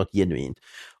att det är något genuint.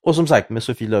 Och som sagt, med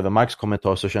Sofie Löfvenmarks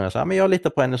kommentar så känner jag så här, men jag litar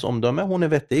på hennes omdöme, hon är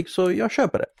vettig, så jag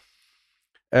köper det.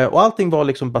 Och allting var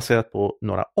liksom baserat på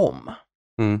några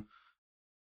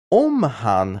Om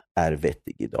han är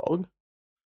vettig idag,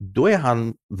 då är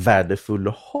han värdefull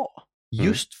att ha.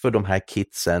 Just för de här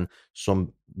kidsen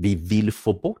som vi vill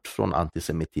få bort från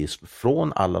antisemitism,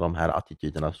 från alla de här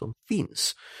attityderna som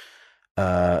finns.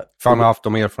 För han har haft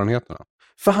de erfarenheterna.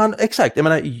 För han, exakt, jag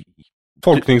menar...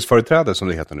 Tolkningsföreträde som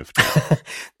det heter nu för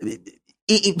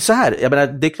så här, jag menar,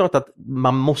 det är klart att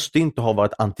man måste inte ha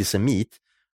varit antisemit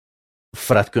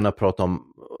för att kunna prata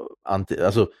om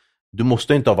alltså, du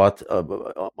måste inte ha varit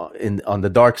on the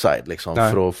dark side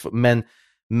liksom,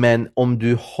 men om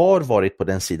du har varit på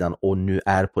den sidan och nu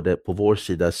är på vår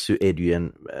sida, så är det ju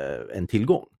en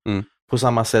tillgång. På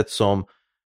samma sätt som,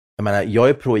 jag menar, jag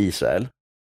är pro-Israel.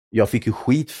 Jag fick ju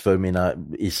skit för mina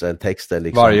Israel-texter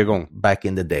liksom, varje gång. Back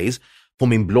in the days. På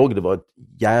min blogg, det var ett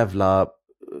jävla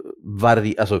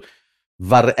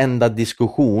varenda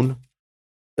diskussion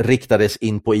riktades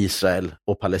in på Israel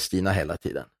och Palestina hela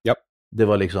tiden. Yep. Det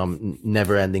var liksom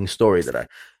never ending story det där.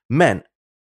 Men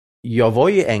jag var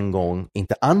ju en gång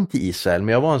inte anti-Israel,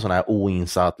 men jag var en sån här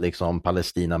oinsatt liksom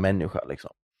Palestina-människa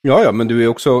liksom. Ja, men du är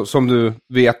också, som du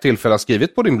vid ett tillfälle har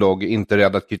skrivit på din blogg, inte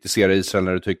rädd att kritisera Israel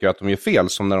när du tycker att de gör fel,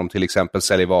 som när de till exempel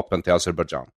säljer vapen till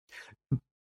Azerbaijan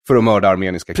för att mörda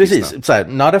armeniska kristna. Precis, så här,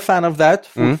 not a fan of that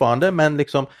fortfarande, men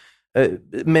liksom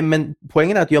men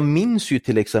poängen är att jag minns ju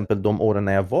till exempel de åren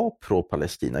när jag var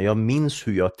pro-Palestina. Jag minns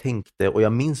hur jag tänkte och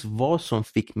jag minns vad som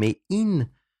fick mig in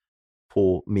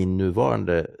på min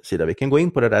nuvarande sida. Vi kan gå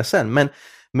in på det där sen,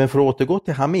 men för att återgå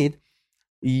till Hamid,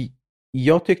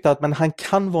 jag tyckte att han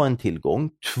kan vara en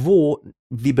tillgång. 2,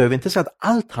 vi behöver inte säga att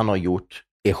allt han har gjort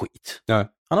är skit. Nej.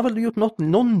 Han har väl gjort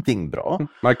någonting bra.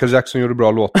 Michael Jackson gjorde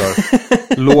bra låtar.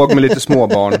 Låg med lite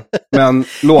småbarn. Men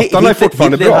låtarna är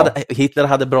fortfarande bra. Hitler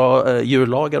hade bra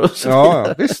djurlagar och så.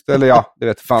 Ja, visst. Eller ja, det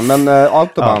vet fan. Men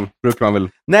allt och man brukar man väl...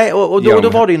 Nej, och då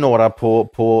var det ju några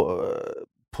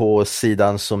på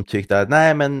sidan som tyckte att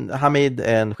nej, men Hamid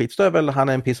är en skitstövel. Han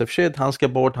är en piece of shit. Han ska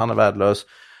bort. Han är värdelös.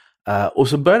 Och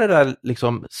så började det där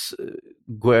liksom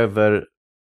gå över...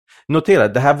 Notera,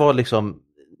 det här var liksom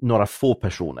några få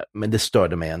personer, men det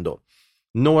störde mig ändå.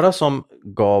 Några som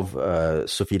gav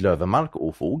Sofie Löfvenmark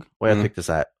ofog, och jag tyckte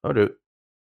så här,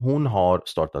 hon har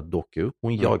startat doku,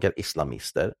 hon jagar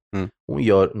islamister, hon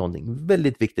gör någonting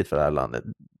väldigt viktigt för det här landet.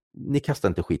 Ni kastar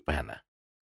inte skit på henne.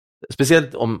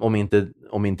 Speciellt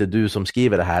om inte du som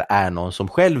skriver det här är någon som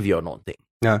själv gör någonting.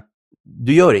 Ja.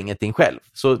 Du gör ingenting själv,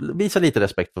 så visa lite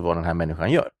respekt för vad den här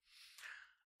människan gör.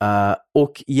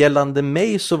 Och gällande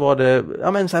mig så var det,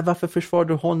 så här, varför försvarar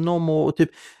du honom? Och typ,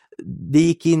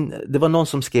 det var någon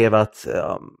som skrev att,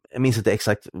 jag minns inte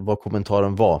exakt vad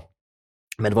kommentaren var,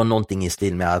 men det var någonting i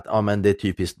stil med att det är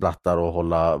typiskt blattar att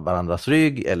hålla varandras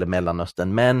rygg, eller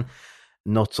Mellanöstern, men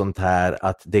något sånt här,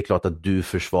 att det är klart att du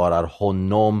försvarar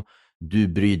honom, du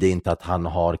bryr dig inte att han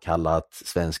har kallat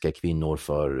svenska kvinnor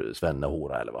för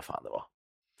svennehora eller vad fan det var.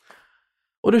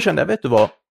 Och då kände jag, vet du vad,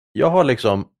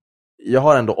 jag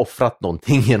har ändå offrat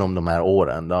någonting genom de här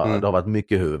åren. Det har varit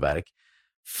mycket huvudvärk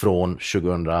från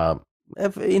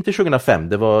inte 2005,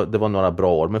 det var några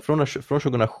bra år, men från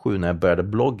 2007 när jag började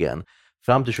bloggen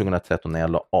fram till 2013 när jag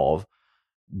la av,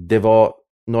 det var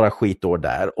några skitår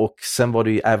där, och sen var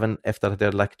det ju även efter att jag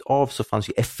hade lagt av så fanns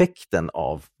ju effekten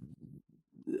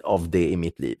av det i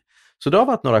mitt liv. Så det har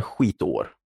varit några skitår.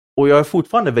 Och jag är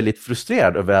fortfarande väldigt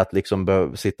frustrerad över att liksom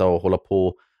behöva sitta och hålla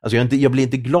på. Alltså jag blir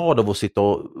inte glad av att sitta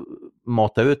och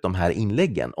mata ut de här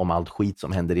inläggen om allt skit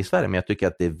som händer i Sverige. Men jag tycker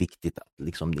att det är viktigt att,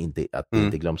 liksom det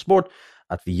inte glöms bort.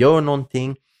 Att vi gör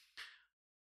någonting.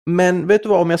 Men vet du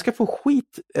vad, om jag ska få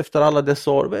skit efter alla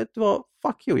dessa år, vet du vad,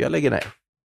 fuck you, jag lägger ner.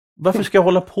 Varför ska jag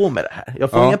hålla på med det här?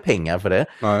 Jag får inga pengar för det.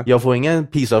 Nej. Jag får ingen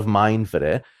peace of mind för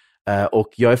det. Och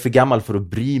jag är för gammal för att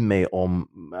bry mig om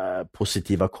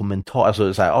positiva kommentarer.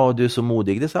 Alltså såhär, du är så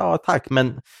modig. Det är såhär, tack.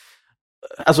 Men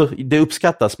alltså, det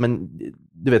uppskattas. Men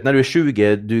du vet, när du är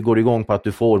 20, du går igång på att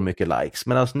du får mycket likes.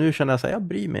 Men alltså, nu känner jag såhär, jag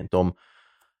bryr mig inte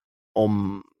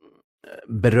om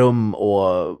beröm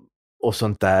och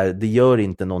sånt där. Det gör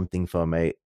inte någonting för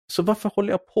mig. Så varför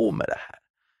håller jag på med det här?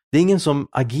 Det är ingen som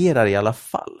agerar i alla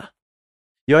fall.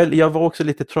 Jag var också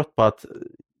lite trött på att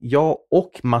jag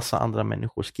och massa andra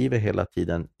människor skriver hela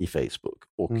tiden i Facebook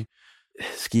och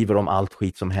skriver om allt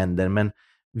skit som händer, men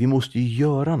vi måste ju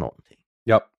göra någonting.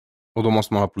 Ja, och då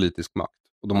måste man ha politisk makt.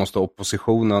 Och då måste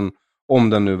oppositionen, om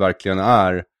den nu verkligen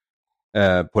är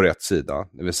på rätt sida,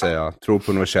 det vill säga tror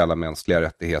på universella mänskliga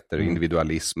rättigheter,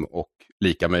 individualism och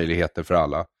lika möjligheter för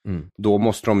alla, då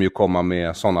måste de ju komma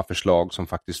med sådana förslag som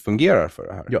faktiskt fungerar för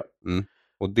det här. Ja.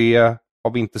 Och det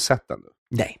har vi inte sett ännu.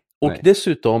 Nej. Och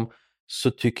dessutom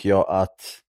så tycker jag att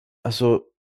alltså,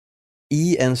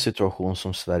 i en situation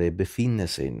som Sverige befinner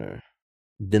sig i nu,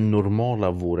 det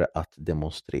normala vore att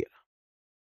demonstrera.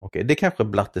 Okej, det är kanske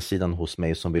blattesidan hos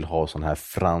mig som vill ha sån här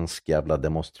fransk jävla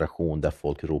demonstration där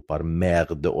folk ropar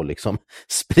merde och liksom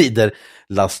sprider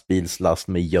lastbilslast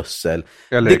med gödsel.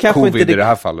 Eller det kanske covid inte i det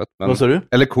här fallet. Men, vad sa du?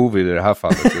 Eller covid i det här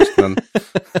fallet just.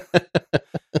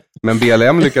 Men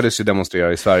BLM lyckades ju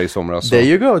demonstrera i Sverige i somras. There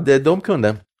you go, de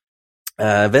kunde.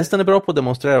 Vänstern är bra på att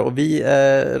demonstrera och vi,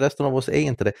 resten av oss är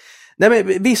inte det. Nej,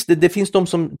 men visst, det finns de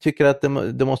som tycker att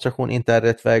demonstration inte är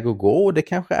rätt väg att gå, och det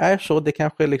kanske är så. Det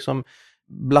kanske liksom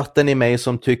blatten i mig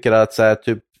som tycker att så här,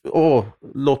 typ,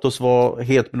 låt oss vara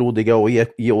helt blodiga och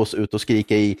ge oss ut och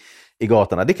skrika i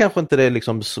gatorna. Det kanske inte är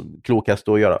liksom klokast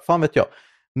att göra, fan vet jag.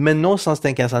 Men någonstans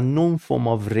tänker jag så här, någon form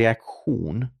av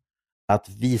reaktion att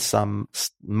visa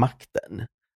makten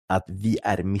att vi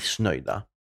är missnöjda.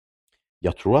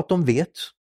 Jag tror att de vet.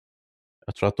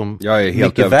 Jag är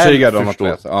helt övertygad om att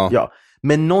det. Ja.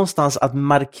 Men någonstans att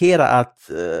markera att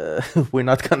we're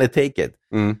not gonna take it.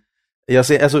 Jag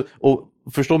ser, alltså, och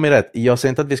förstå mig rätt, jag säger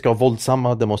inte att vi ska ha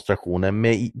våldsamma demonstrationer,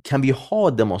 men kan vi ha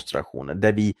demonstrationer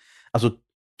där vi, alltså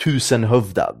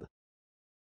 1000-hövdad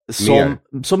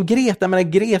som Greta,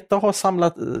 men Greta har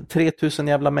samlat 3000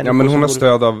 jävla människor. Ja, men hon har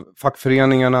stöd av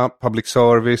fackföreningarna, public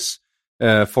service,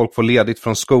 folk får ledigt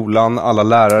från skolan, alla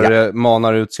lärare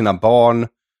manar ut sina barn.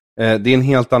 Det är en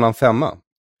helt annan femma.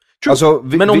 Alltså,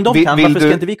 men om de kan, varför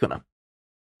ska inte vi kunna?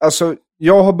 Alltså,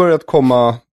 jag har börjat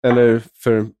komma, eller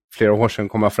för flera år sedan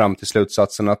komma fram till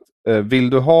slutsatsen att vill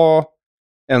du ha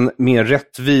en mer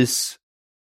rättvis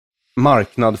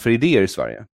marknad för idéer i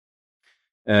Sverige,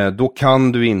 då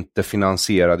kan du inte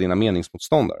finansiera dina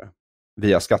meningsmotståndare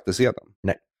via skattesedeln.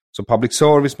 Nej. Så public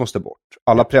service måste bort.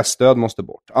 Alla pressstöd måste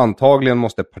bort. Antagligen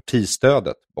måste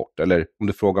partistödet bort. Eller om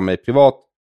du frågar mig privat,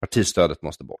 partistödet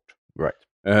måste bort.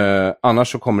 Right.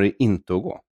 Annars så kommer det inte att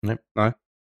gå. Nej.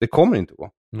 Det kommer inte att gå.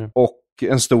 Nej. Och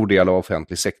en stor del av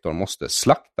offentlig sektor måste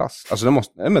slaktas. Alltså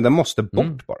den måste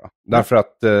bort bara. Därför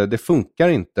att det funkar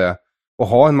inte att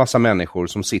ha en massa människor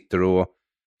som sitter och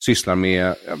sysslar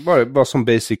med vad som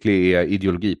basically är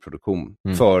ideologiproduktion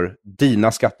för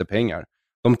dina skattepengar.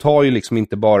 De tar ju liksom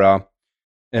inte bara,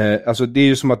 alltså det är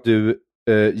ju som att du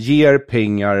ger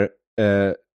pengar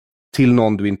till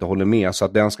någon du inte håller med så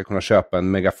att den ska kunna köpa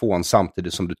en megafon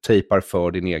samtidigt som du tejpar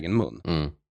för din egen mun.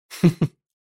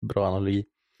 Bra analogi.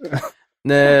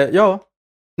 Nej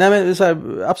men så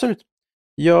här, absolut.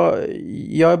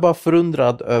 Jag är bara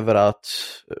förundrad över att,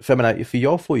 för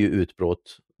jag får ju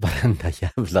utbrott varenda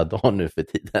jävla dag nu för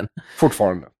tiden.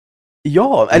 Fortfarande.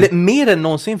 Ja, eller mer än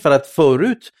någonsin, för att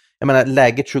förut, jag menar,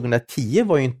 läget 2010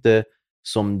 var ju inte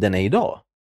som den är idag.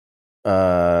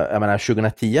 Jag menar,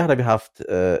 2010 hade vi haft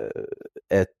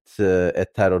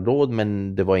ett terrordåd,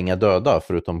 men det var inga döda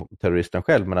förutom terroristen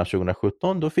själv. Men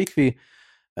 2017 då fick vi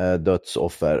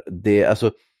dödsoffer.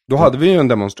 Då hade vi ju en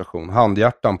demonstration,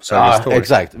 handhjärtan på Sergels torg.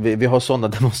 Exakt, vi har sådana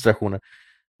demonstrationer.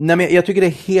 Nej, men jag tycker det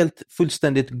är helt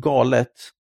fullständigt galet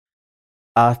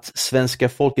att svenska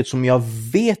folket, som jag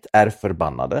vet är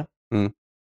förbannade,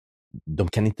 de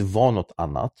kan inte vara något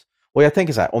annat. Och jag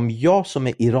tänker så här, om jag som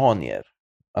är iranier,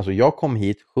 alltså jag kom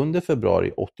hit 7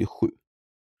 februari 87,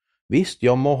 Visst,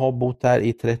 jag må ha bott här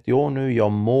i 30 år nu.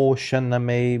 Jag må känna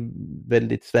mig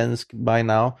väldigt svensk by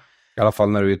now. I alla fall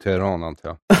när du är i Teheran, antar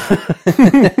jag.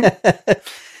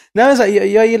 Nej, men så här,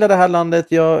 jag gillar det här landet.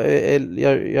 Jag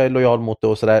är lojal mot det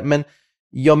och sådär. Men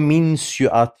jag minns ju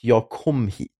att jag kom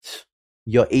hit.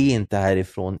 Jag är inte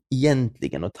härifrån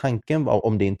egentligen. Och tanken var,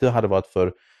 om det inte hade varit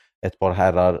för ett par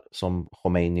herrar som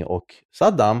Khomeini och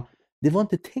Saddam, det var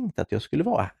inte tänkt att jag skulle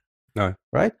vara här. Nej.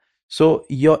 Right? Så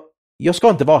jag ska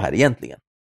inte vara här egentligen.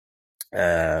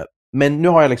 Men nu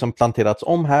har jag liksom planterats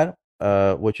om här,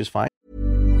 which is fine.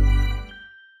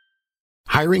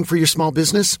 Hiring for your small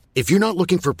business? If you're not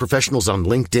looking for professionals on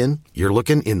LinkedIn, you're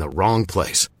looking in the wrong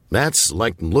place. That's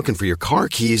like looking for your car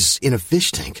keys in a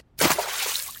fish tank.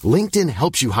 LinkedIn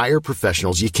helps you hire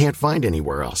professionals you can't find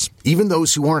anywhere else, even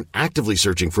those who aren't actively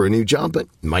searching for a new job but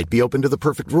might be open to the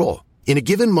perfect role. In a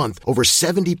given month, over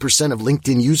 70% of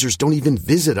LinkedIn users don't even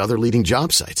visit other leading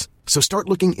job sites. So start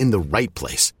looking in the right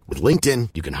place. With LinkedIn,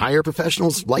 you can hire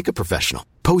professionals like a professional.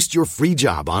 Post your free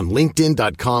job on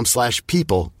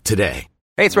linkedin.com/people today.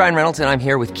 Hey, it's Ryan Reynolds, and I'm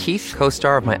here with Keith,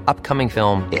 co-star of my upcoming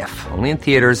film, If, only in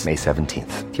theaters May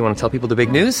 17th. Do you want to tell people the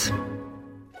big news?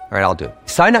 All right, I'll do it.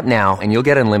 Sign up now and you'll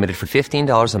get unlimited for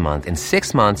 $15 a month and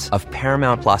 6 months of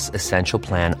Paramount Plus Essential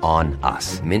Plan on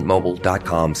us.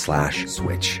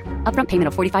 MintMobile.com/switch. Upfront payment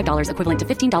of $45 equivalent to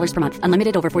 $15 per month.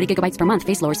 Unlimited over 40 gigabytes per month.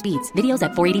 Face lower speeds. Videos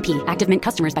at 480p. Active Mint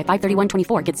customers by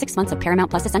 531.24 get 6 months of Paramount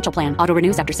Plus Essential Plan. Auto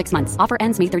renews after 6 months. Offer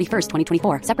ends May 31st,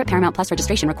 2024. Separate Paramount Plus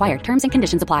registration required. Terms and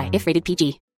conditions apply if rated PG.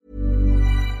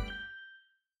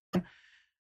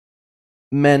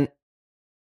 Men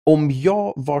om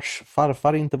jag vars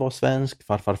farfar inte var svensk,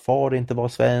 farfar inte var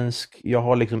svensk, jag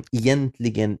har liksom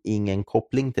egentligen ingen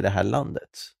koppling till det här landet.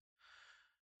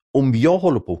 Om jag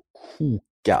håller på och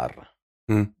kokar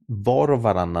var och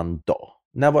varannan dag.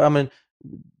 När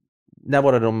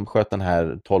var det de sköt den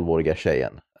här 12-åriga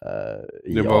tjejen?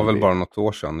 Det var väl bara något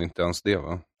år sedan, inte ens det,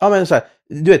 va? Ja, men så här,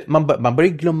 du vet, man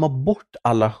börjar glömma bort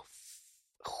alla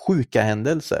sjuka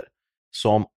händelser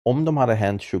som om de hade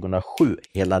hänt 2007,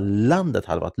 hela landet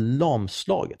hade varit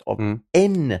lamslaget av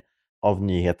en av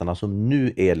nyheterna som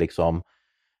nu är liksom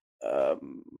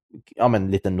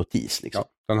en liten notis liksom.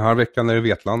 Ja, den här veckan är det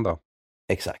Vetlanda.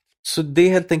 Exakt. Så det är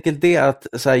helt enkelt det att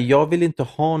så här, jag vill inte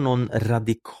ha någon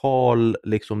radikal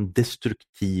liksom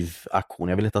destruktiv aktion.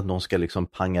 Jag vill inte att någon ska liksom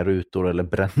panga rutor eller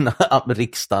bränna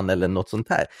riksdagen eller något sånt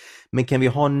här. Men kan vi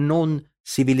ha någon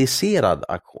civiliserad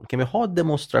aktion? Kan vi ha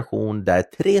demonstration där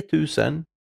 3000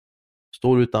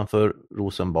 står utanför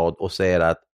Rosenbad och säger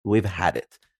att we've had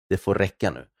it. Det får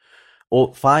räcka nu.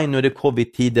 Och fine, nu är det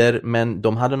covid-tider, men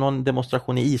de hade någon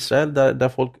demonstration i Israel där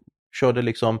folk körde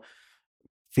liksom,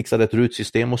 fixade ett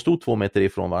rutsystem och stod 2 meter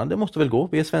ifrån varandra. Det måste väl gå,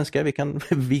 vi är svenskar,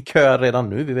 vi köar redan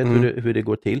nu, vi vet hur det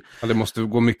går till. Ja, det måste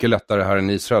gå mycket lättare här än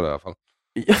Israel i alla fall.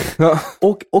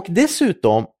 och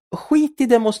dessutom, skit i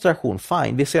demonstration,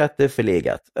 fine, vi ser att det är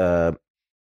förlegat.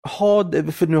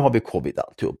 För nu har vi covid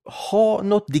alltihop. Ha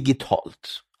något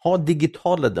digitalt. Ha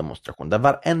digitala demonstrationer där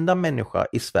varenda människa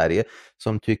i Sverige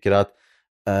som tycker att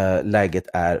läget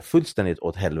är fullständigt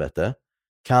åt helvete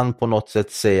kan på något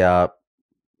sätt säga,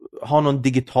 ha någon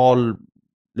digital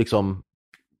liksom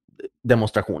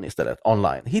demonstration istället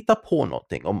online. Hitta på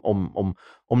någonting.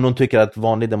 Om någon tycker att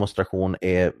vanlig demonstration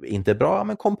är inte bra,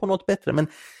 men kom på något bättre. Men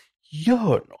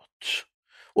gör något.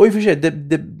 Och i och för sig,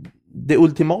 det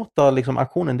ultimata liksom,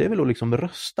 aktionen, det är väl att liksom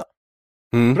rösta.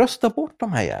 Rösta bort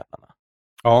de här jävlarna.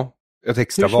 Ja, ett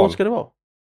extra val. Hur svårt ska det vara?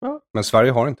 Ja. Men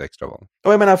Sverige har inte extra val.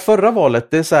 Och jag menar, förra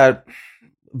valet, det är så här,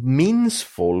 minns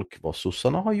folk vad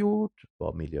sossarna har gjort,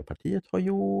 vad Miljöpartiet har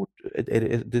gjort?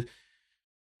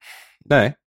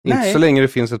 Nej, inte så länge det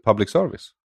finns ett public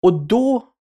service. Och då,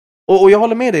 och jag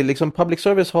håller med dig, liksom, public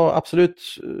service har absolut,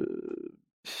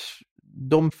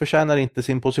 de förtjänar inte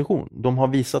sin position. De har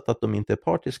visat att de inte är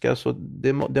partiska, så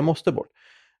det måste bort.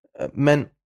 Men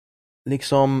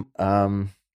liksom...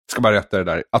 ska bara rätta det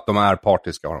där. Att de är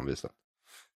partiska har de visat.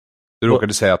 Du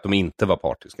råkade säga att de inte var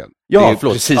partiska. Ja, det är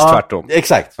förlåt. Precis tvärtom.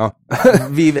 Exakt. Ja.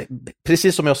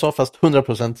 Precis som jag sa, fast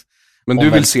 100%. Men du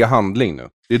vill se handling nu.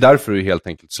 Det är därför du helt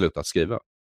enkelt slutat skriva.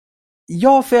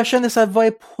 Ja, för jag känner så här, vad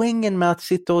är poängen med att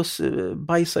sitta och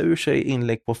bajsa ur sig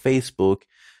inlägg på Facebook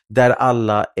där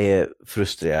alla är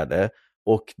frustrerade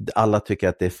och alla tycker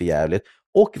att det är för jävligt.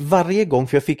 Och varje gång,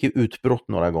 för jag fick ju utbrott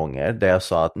några gånger där jag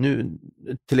sa att nu,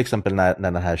 till exempel när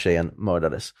den här tjejen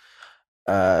mördades,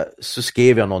 så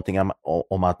skrev jag någonting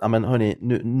om att men hörni,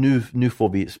 nu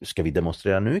ska vi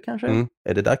demonstrera nu kanske?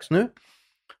 Är det dags nu?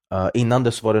 Innan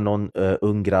dess var det någon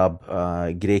ung grabb,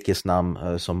 grekisk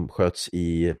namn, som sköts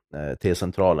i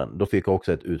T-centralen. Då fick jag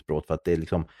också ett utbrott för att det är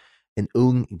liksom, en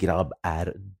ung grabb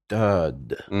är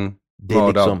död. Det är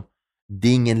liksom, det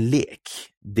är ingen lek.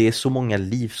 Det är så många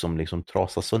liv som liksom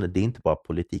trasas sönder. Det är inte bara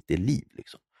politik, det är liv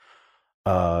liksom.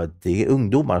 Det är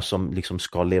ungdomar som liksom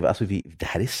ska leva, alltså det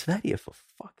här är Sverige for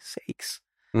fuck's sakes.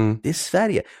 Det är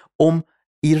Sverige. Om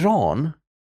Iran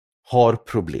har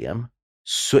problem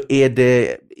så är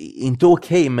det inte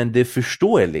okej, men det är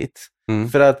förståeligt.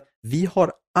 För att vi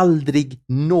har aldrig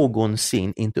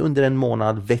någonsin, inte under en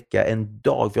månad, vecka, en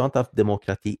dag, vi har inte haft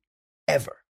demokrati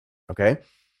ever. Okay?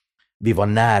 Vi var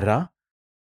nära,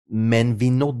 men vi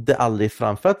nådde aldrig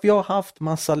fram. För att vi har haft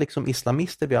massa liksom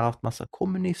islamister, vi har haft massa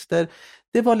kommunister.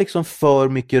 Det var liksom för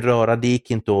mycket röra, det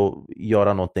gick inte att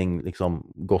göra någonting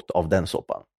liksom gott av den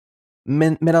soppan.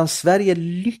 Men medan Sverige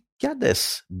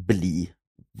lyckades bli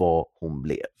vad hon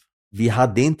blev. Vi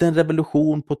hade inte en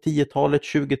revolution på 10-talet,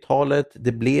 20-talet.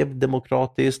 Det blev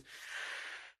demokratiskt.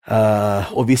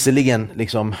 Och visserligen,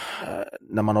 liksom,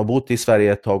 när man har bott i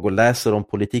Sverige ett tag och läser om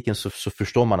politiken så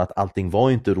förstår man att allting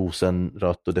var inte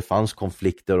rosenrött och det fanns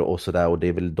konflikter och sådär. Och det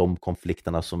är väl de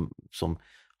konflikterna som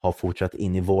har fortsatt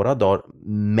in i våra dagar.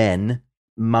 Men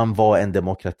man var en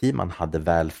demokrati, man hade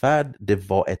välfärd. Det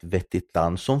var ett vettigt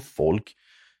land som folk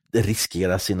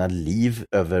riskerar sina liv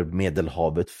över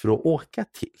Medelhavet för att åka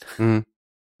till.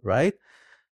 Right?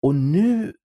 Och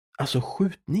nu, alltså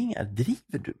skjutningar,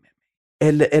 driver du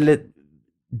med mig? Eller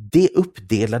det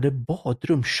uppdelade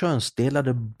badrum,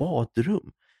 könsdelade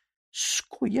badrum.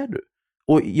 Skojar du?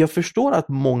 Och jag förstår att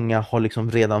många har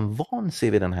liksom redan vant sig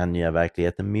vid den här nya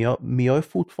verkligheten, men jag är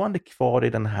fortfarande kvar i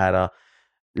den här,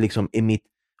 liksom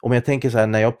om jag tänker så här,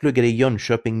 när jag pluggade i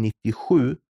Jönköping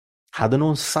 97, hade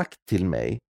någon sagt till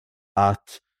mig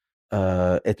att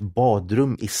ett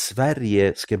badrum i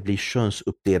Sverige ska bli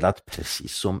könsuppdelat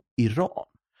precis som Iran.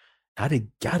 Det hade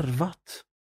garvat.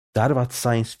 Det hade varit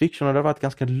science fiction och det hade varit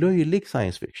ganska löjlig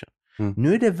science fiction.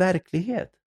 Nu är det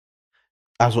verklighet.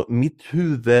 Alltså mitt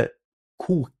huvud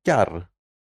kokar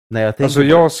när jag tänker. Alltså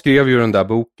jag skrev ju den där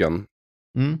boken.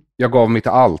 Jag gav mitt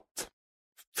allt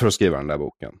för att skriva den där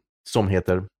boken. Som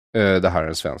heter? Det här är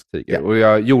en svensk tiger. Ja. Och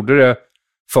jag gjorde det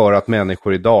för att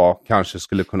människor idag kanske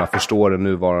skulle kunna förstå den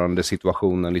nuvarande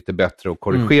situationen lite bättre och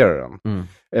korrigera den.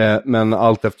 Men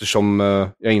allt eftersom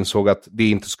jag insåg att det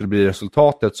inte skulle bli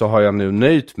resultatet så har jag nu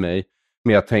nöjt mig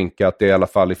med att tänka att det i alla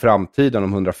fall i framtiden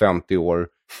om 150 år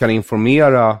kan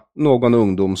informera någon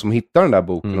ungdom som hittar den där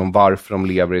boken om varför de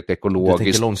lever i ett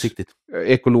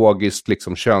ekologiskt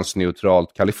liksom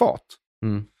könsneutralt kalifat.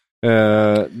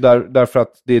 Därför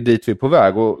att det är dit vi är på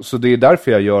väg. Och, så det är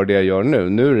därför jag gör det jag gör nu.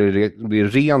 Nu är det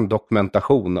ren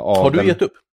dokumentation av... Har du gett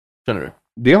upp? Känner du?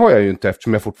 Det har jag ju inte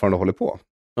eftersom jag fortfarande håller på.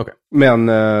 Okay.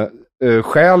 Men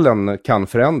själen kan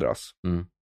förändras.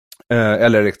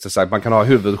 Eller riktigt sagt, man kan ha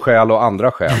huvudskäl och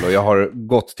andra skäl. Och jag har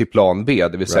gått till plan B,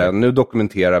 det vill säga nu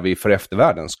dokumenterar vi för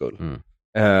eftervärldens skull.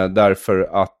 Därför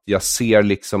att jag ser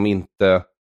liksom inte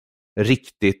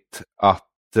riktigt att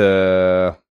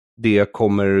det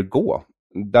kommer gå.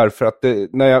 Därför att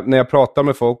när jag pratar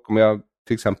med folk, om jag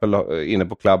till exempel är inne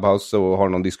på Clubhouse och har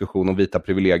någon diskussion om vita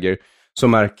privilegier, så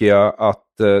märker jag att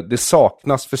det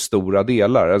saknas för stora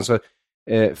delar. Alltså,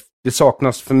 det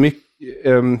saknas för mycket...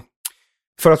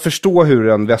 För att förstå hur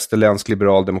en västerländsk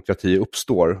liberal demokrati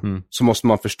uppstår så måste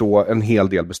man förstå en hel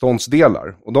del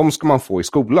beståndsdelar. Och de ska man få i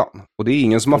skolan. Och det är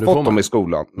ingen som har fått dem i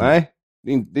skolan. Nej,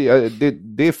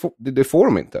 det får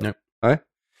de inte. Nej.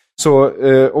 Så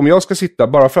om jag ska sitta,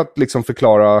 bara för att liksom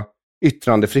förklara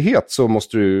yttrandefrihet, så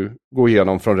måste du gå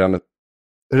igenom från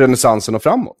renässansen och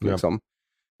framåt. Liksom.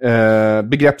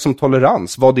 Begrepp som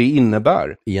tolerans, vad det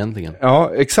innebär. Egentligen.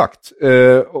 Ja, exakt.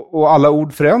 Och alla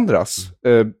ord förändras.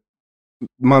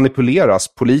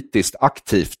 Manipuleras politiskt,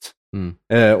 aktivt.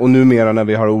 Och numera när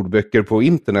vi har ordböcker på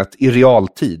internet i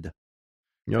realtid.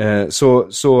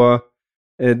 Så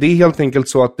det är helt enkelt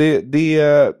så att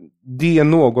det är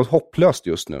något hopplöst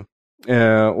just nu.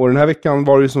 Och den här veckan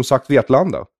var det som sagt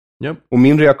Vetlanda. Och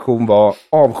min reaktion var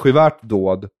avskyvärt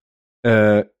dåd.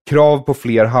 Krav på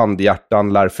fler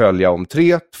handhjärtan lär följa om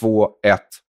 3, 2, 1.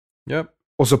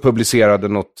 Och så publicerade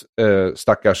något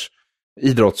stackars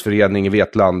idrottsförening i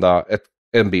Vetlanda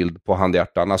en bild på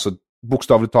handhjärtan. Alltså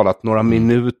bokstavligt talat några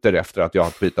minuter efter att jag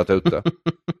har tweetat ut det.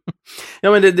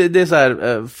 Ja, men det är så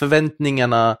här,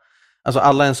 förväntningarna, alltså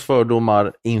alla ens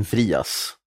fördomar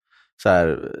infrias. Så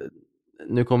här,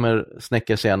 nu kommer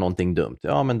Snäcker säga någonting dumt.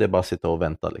 Ja, men det är bara att sitta och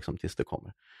vänta liksom tills det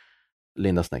kommer.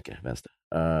 Linda Snäcker, vänster.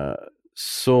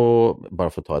 Så, bara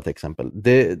för att ta ett exempel.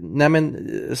 Nej men,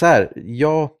 så här,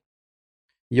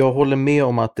 jag håller med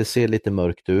om att det ser lite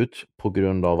mörkt ut på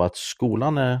grund av att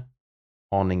skolan är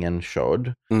aningen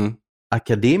körd.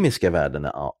 Akademiska världen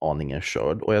är aningen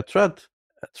körd. Och jag tror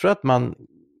att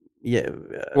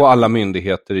Och alla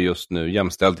myndigheter är just nu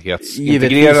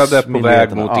jämställdhetsintegrerade på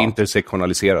väg mot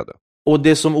intersektionaliserade. Och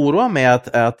det som oroar mig är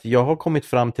att jag har kommit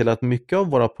fram till att mycket av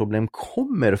våra problem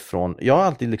kommer från, jag har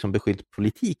alltid liksom beskyllt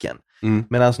politiken.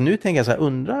 Medan nu tänker jag så här,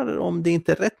 undrar om det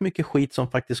inte är rätt mycket skit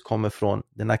som faktiskt kommer från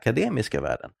den akademiska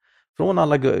världen. Från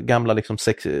alla gamla liksom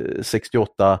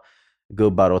 68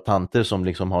 gubbar och tanter som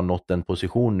liksom har nått en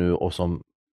position nu och som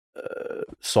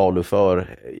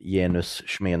saluför genus,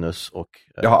 schmenus och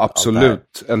ja,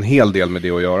 absolut. En hel del med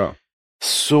det att göra.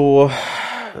 Så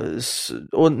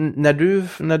och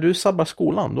när du sabbar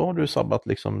skolan, då har du sabbat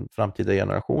liksom framtida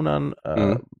generationen.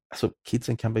 Alltså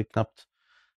kidsen kan väl knappt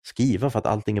skriva för att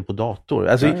allting är på dator.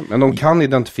 Alltså, nej, men de kan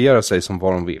identifiera sig som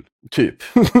vad de vill. Typ.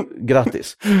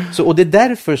 Grattis. Så, och det är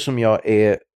därför som jag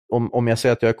är, om jag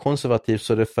säger att jag är konservativ,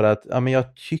 så är det för att men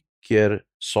jag tycker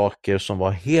saker som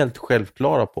var helt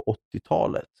självklara på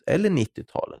 80-talet eller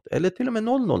 90-talet eller till och med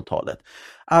 00-talet.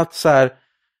 Att så här,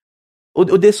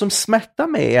 och det som smärtar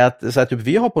mig är att så här, typ,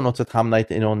 vi har på något sätt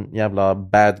hamnat i någon jävla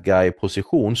bad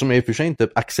guy-position som jag i och för sig inte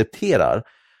accepterar.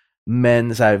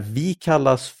 Men så här, vi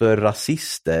kallas för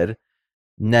rasister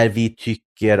när vi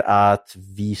tycker att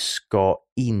vi ska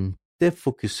inte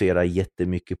fokusera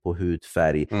jättemycket på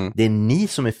hudfärg. Det är ni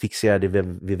som är fixerade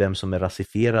vid vem som är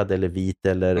rasifierad eller vit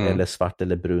eller svart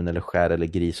eller brun eller skär eller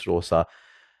grisrosa.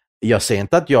 Jag säger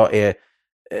inte att jag är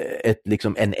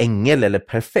liksom en ängel eller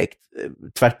perfekt.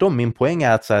 Tvärtom, min poäng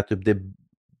är att så här, typ,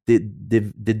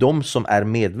 det är de som är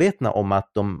medvetna om att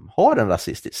de har en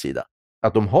rasistisk sida.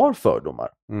 Att de har fördomar.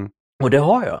 Och det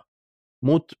har jag.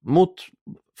 Mot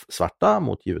svarta,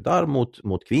 mot judar,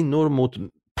 mot kvinnor, mot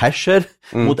perser,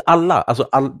 mot alla. Alltså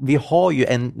vi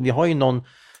har ju någon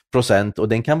procent och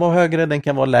den kan vara högre, den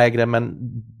kan vara lägre, men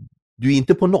du är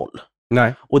inte på noll.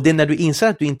 Nej. Och det är när du inser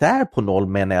att du inte är på noll,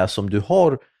 menar jag, som du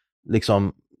har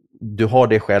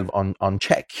det själv on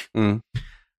check.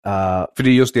 För det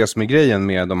är just det som är grejen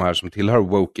med de här som tillhör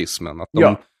wokeismen. Att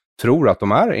de tror att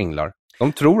de är änglar.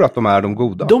 De tror att de är de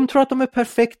goda. De tror att de är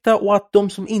perfekta och att de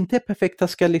som inte är perfekta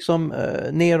ska liksom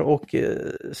ner och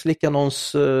slicka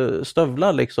någons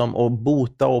stövlar liksom och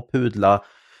bota och pudla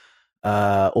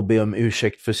och be om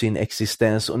ursäkt för sin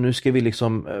existens. Och nu ska vi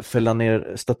liksom fälla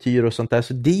ner statyer och sånt där.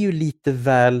 Så det är ju lite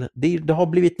väl, det har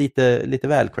blivit lite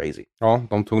väl crazy. Ja,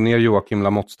 de tog ner Joakim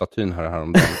Lamotte-statyn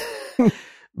häromdagen.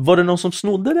 Var det någon som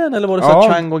snodde den eller var det så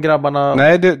att Chang och grabbarna...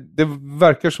 Nej, det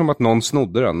verkar som att någon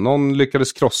snodde den. Någon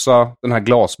lyckades krossa den här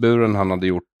glasburen han hade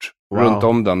gjort runt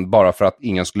om den bara för att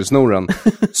ingen skulle sno den.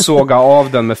 Såga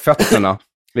av den med fötterna,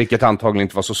 vilket antagligen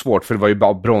inte var så svårt för det var ju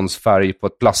bara bronsfärg på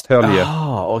ett plasthölje.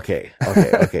 Okej.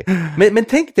 Men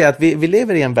tänk dig att vi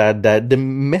lever i en värld där det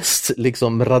mest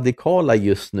liksom radikala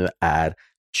just nu är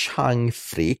Chang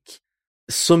Frick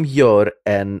som gör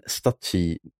en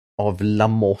staty av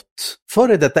Lamotte,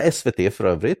 före detta SVT för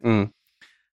övrigt,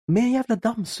 med en jävla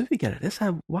dammsugare. Det är så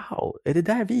här, wow, är det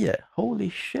där vi är?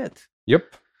 Holy shit. Japp,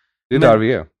 det är där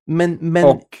vi är. Men,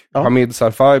 och Hamid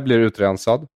Sarfai blir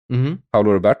utrensad.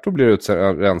 Paolo Roberto blir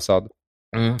utrensad.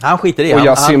 Han skiter i. Och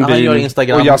han gör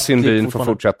Instagram. Och Yasin Bin får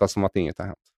fortsätta som att inget har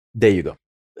hänt. Det är ju då.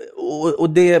 Och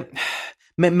det...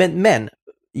 Men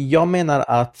jag menar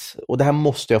att, och det här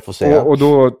måste jag få säga. Och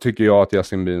då tycker jag att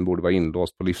Yasin Bin borde vara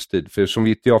inlåst på livstid. För som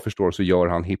vitt jag förstår så gör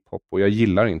han hiphop. Och jag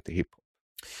gillar inte hiphop.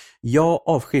 Jag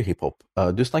avskyr hiphop.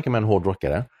 Du snackar med en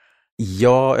hårdrockare.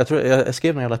 Jag tror jag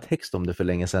skrev en jävla text om det för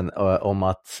länge sedan. Om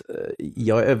att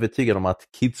jag är övertygad om att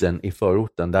kidsen i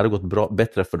förorten, det hade gått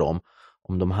bättre för dem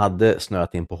om de hade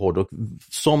snöat in på hårdrock.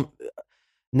 Som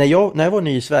när jag var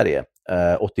ny i Sverige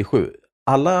 87,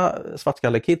 alla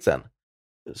svartskalle-kidsen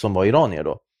som var iranier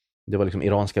då, det var liksom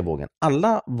iranska vågen,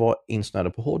 alla var insnöade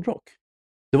på hårdrock.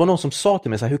 Det var någon som sa till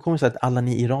mig så här, hur kommer det sig att alla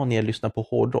ni iranier lyssnar på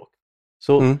hårdrock?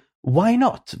 Så why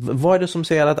not? Vad är det som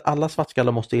säger att alla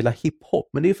svartskallar måste gilla hiphop?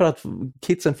 Men det är för att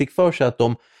kidsen fick för sig att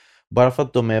de, bara för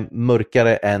att de är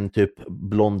mörkare än typ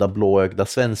blonda blåögda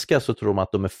svenskar, så tror de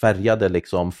att de är färgade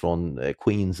liksom från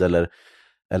Queens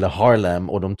eller Harlem,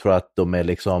 och de tror att de är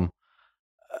liksom,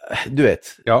 du vet,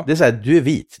 det är så här, du är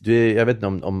vit, jag vet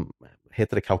inte om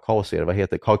heter det kaukasier, vad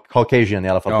heter det? Caucasian i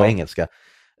alla fall på engelska.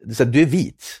 Så du är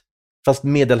vit, fast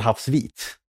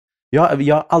medelhavsvit. Jag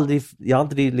har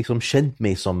aldrig liksom känt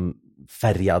mig som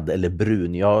färgad eller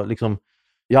brun. Jag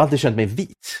har alltid känt mig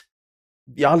vit.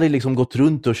 Jag har aldrig liksom gått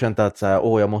runt och känt att så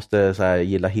här, jag måste så här,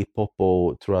 gilla hiphop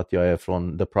och tro att jag är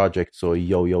från The Project, så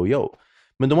yo.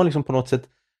 Men de har liksom på något sätt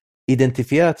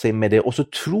identifierat sig med det, och så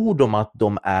tror de att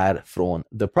de är från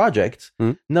The Project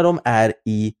när de är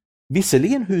i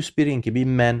visserligen Husby, Rinkeby,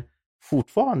 men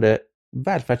fortfarande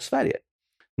välfärdssverige.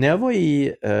 När jag var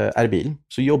i Erbil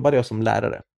så jobbade jag som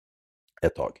lärare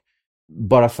ett tag.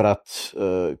 Bara för att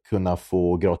kunna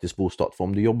få gratis bostad. För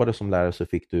om du jobbade som lärare så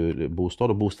fick du bostad.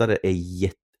 Och bostäder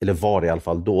eller var i alla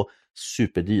fall då,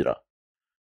 superdyra.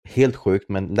 Helt sjukt,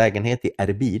 men lägenhet i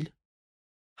Erbil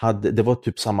det var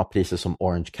typ samma priser som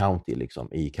Orange County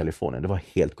liksom, i Kalifornien. Det var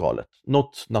helt galet.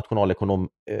 Något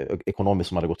nationalekonomiskt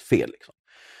som hade gått fel. Liksom.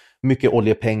 Mycket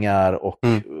oljepengar och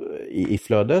i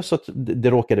flöde, så att det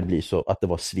råkade bli så att det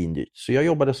var svindyrt. Så jag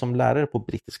jobbade som lärare på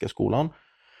brittiska skolan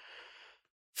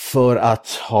för att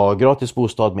ha gratis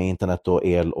bostad med internet och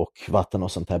el och vatten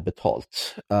och sånt här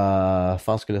betalt.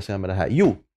 Fan skulle jag säga med det här?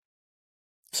 Jo,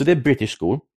 så det är British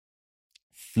School.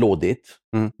 Flådigt,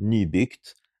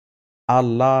 nybyggt.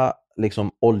 Alla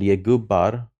liksom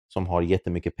oljegubbar som har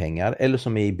jättemycket pengar eller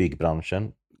som är i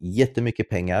byggbranschen, jättemycket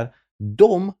pengar,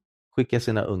 de skickar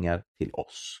sina ungar till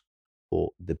oss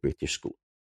på The British School.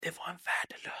 Det var en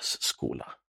värdelös skola.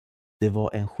 Det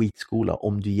var en skitskola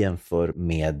om du jämför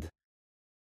med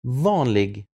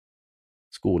vanlig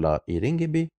skola i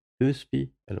Rinkeby, Husby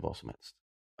eller vad som helst.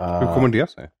 Hur kommer det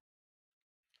sig?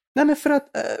 Nej, men för att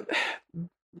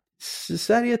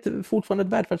Sverige är fortfarande ett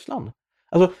välfärdsland.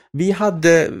 Alltså, vi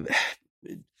hade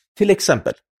till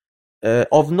exempel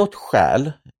av något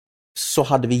skäl så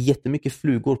hade vi jättemycket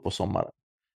flugor på sommaren.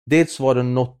 Dels var det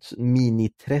något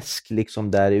miniträsk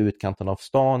liksom där i utkanten av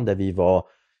stan där vi var,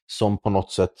 som på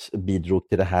något sätt bidrog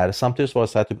till det här. Samtidigt var det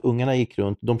så här, typ ungarna gick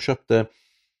runt, de köpte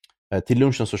till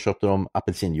lunchen så köpte de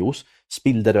apelsinjuice,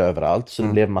 spillde det överallt så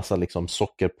det blev massa liksom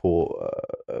socker på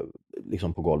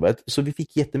golvet. Så vi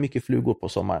fick jättemycket flugor på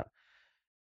sommaren.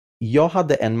 Jag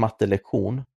hade en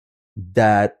mattelektion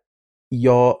där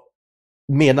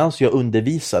medan jag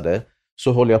undervisade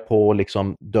så höll jag på och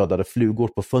liksom dödade flugor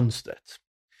på fönstret.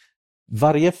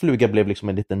 Varje fluga blev liksom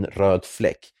en liten röd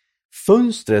fläck.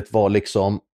 Fönstret var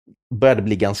liksom, började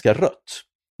bli ganska rött.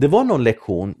 Det var någon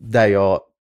lektion där jag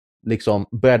liksom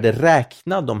började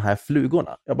räkna de här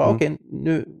flugorna. Jag bara, okej,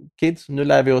 nu kids, nu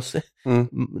lär vi oss. Nu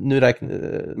ska vi räkna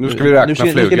flugor. Nu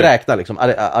ska vi räkna liksom,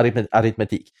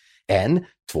 aritmetik. 1,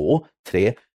 2,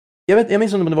 3. Jag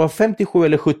minns inte om det var 57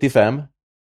 eller 75.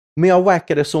 Men jag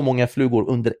whackade så många flugor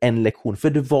under en lektion. För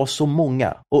det var så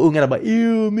många. Och ungarna bara,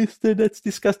 ew mister, that's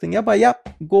disgusting. Jag bara, ja,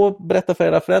 gå och berätta för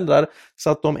era föräldrar så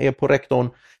att de är på rektorn.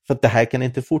 För att det här kan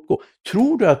inte fortgå.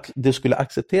 Tror du att det skulle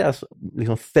accepteras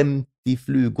liksom 50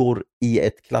 flugor i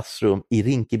ett klassrum i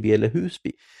Rinkeby eller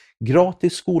Husby?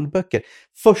 Gratis skolböcker.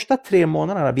 Första 3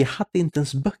 månaderna, vi hade inte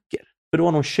ens böcker. För det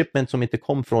var någon shipment som inte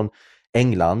kom från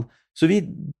England. Så vi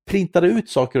printade ut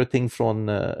saker och ting från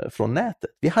nätet.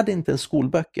 Vi hade inte ens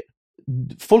skolböcker.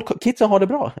 Kidsen har det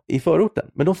bra i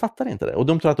förorten, men de fattar inte det. Och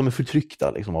de tror att de är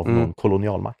förtryckta liksom, av någon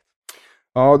kolonialmakt.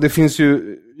 Ja, det finns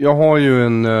ju... Jag har ju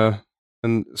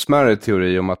en smärre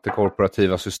teori om att det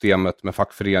korporativa systemet med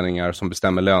fackföreningar som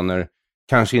bestämmer löner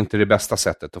kanske inte är det bästa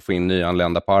sättet att få in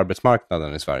nyanlända på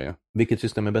arbetsmarknaden i Sverige. Vilket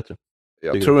system är bättre?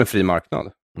 Jag tror en fri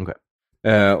marknad. Okay.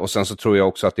 Och sen så tror jag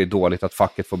också att det är dåligt att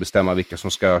facket får bestämma vilka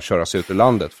som ska köras ut ur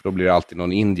landet. För då blir det alltid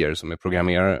någon indier som är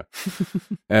programmerare.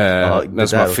 Men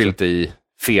som har fyllt i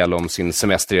fel om sin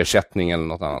semesterersättning eller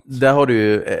något annat. Där har du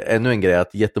ju ännu en grej,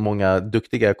 att jättemånga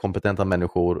duktiga, kompetenta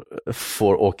människor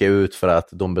får åka ut för att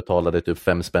de betalade typ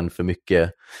 5 spänn för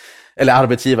mycket. Eller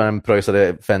arbetsgivaren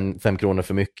pröjsade 5 kronor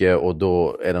för mycket och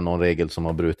då är det någon regel som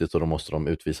har brutits och då måste de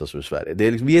utvisas ur Sverige.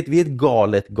 Vi är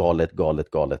ett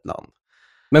galet land.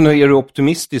 Men är du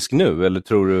optimistisk nu eller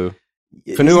tror du...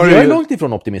 För nu jag är långt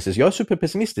ifrån optimistisk, jag är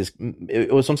superpessimistisk.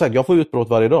 Och som sagt, jag får utbrott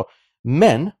varje dag.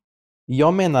 Men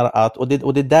jag menar att, och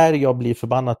det är där jag blir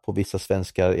förbannad på vissa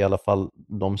svenskar, i alla fall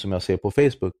de som jag ser på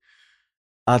Facebook,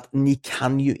 att ni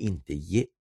kan ju inte ge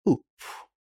upp,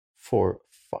 for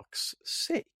fuck's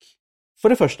sake. För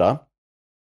det första,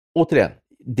 återigen,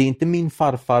 det är inte min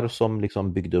farfar som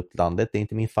liksom byggde upp landet, det är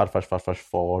inte min farfars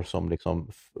far som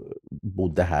liksom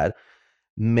bodde här.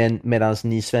 Men medan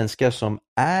ni svenskar som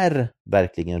är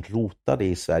verkligen rotade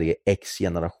i Sverige X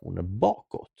generationer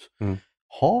bakåt,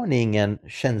 har ni ingen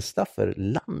känsla för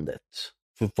landet,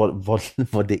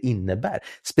 för vad det innebär.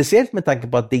 Speciellt med tanke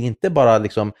på att det inte bara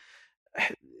liksom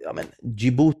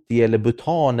Djibouti eller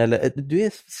Bhutan eller du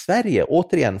är Sverige.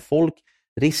 Återigen, folk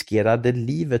riskerade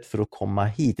livet för att komma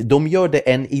hit. De gör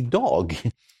det än idag.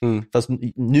 Fast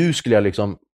nu skulle jag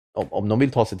liksom, om de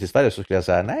vill ta sig till Sverige så skulle jag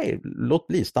säga nej, låt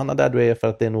bli, stanna där du är för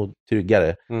att det är nog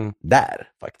tryggare där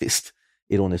faktiskt.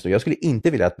 Ironiskt. Jag skulle inte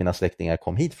vilja att mina släktingar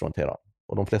kom hit från Teheran.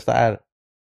 Och de flesta är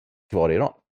kvar i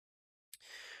Iran.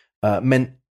 Men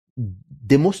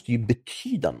det måste ju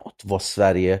betyda något vad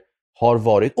Sverige har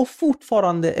varit och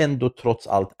fortfarande ändå trots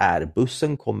allt är.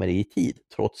 Bussen kommer i tid,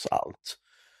 trots allt.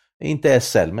 Inte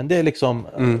SL, men det är liksom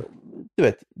du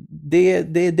vet,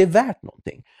 det är värt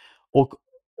någonting. Och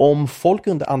om folk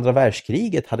under andra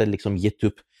världskriget hade liksom gett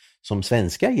upp som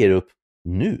svenskar ger upp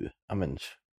nu.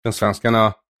 Men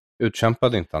svenskarna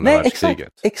utkämpade inte andra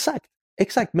världskriget.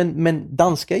 Exakt. Men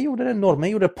danskar gjorde det, norrmän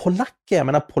gjorde det, polacker. Jag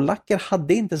menar, polacker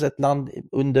hade inte sett land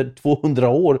under 200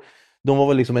 år. De var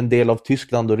väl liksom en del av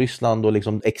Tyskland och Ryssland och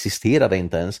liksom existerade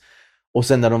inte ens. Och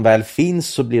sen när de väl finns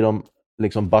så blir de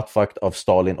liksom buttfucked av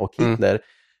Stalin och Hitler.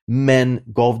 Men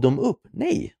gav de upp?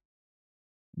 Nej.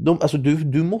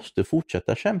 Du måste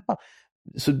fortsätta kämpa.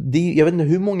 Så jag vet inte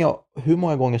hur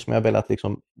många gånger som jag velat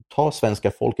liksom ta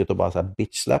svenska folket och bara så här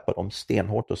bitch-släppa dem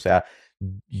stenhårt och säga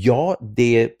ja,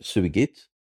 det är sugigt.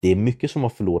 Det är mycket som har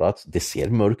förlorats. Det ser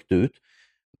mörkt ut.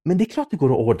 Men det är klart det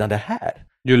går att ordna det här.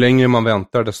 Ju längre man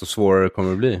väntar desto svårare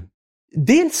kommer det bli.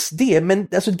 Dels det, men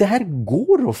alltså det här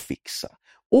går att fixa.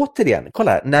 Återigen,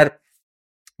 kolla här,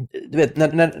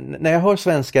 när jag hör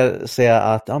svenskar säga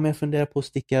att men jag funderar på att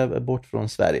sticka bort från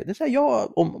Sverige. Det säger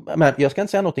jag ska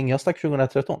inte säga någonting, jag stack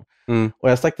 2013. Och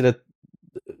jag stack till ett,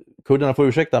 kurderna får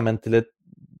ursäkta, men till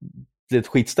ett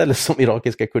skitställe som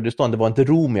irakiska Kurdistan. Det var inte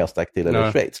Rom jag stack till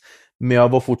eller Schweiz. Men jag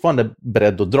var fortfarande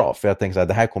beredd att dra, för jag tänkte att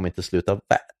det här kommer inte sluta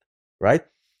väl. Right?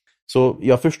 Så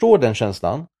jag förstår den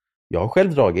känslan. Jag har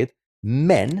själv dragit,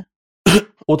 men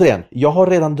återigen, jag har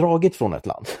redan dragit från ett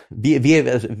land.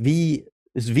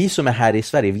 Vi som är här i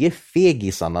Sverige, vi är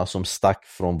fegisarna som stack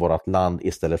från vårt land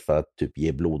istället för att typ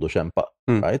ge blod och kämpa.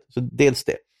 Right? Så dels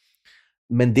det.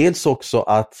 Men dels också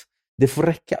att det får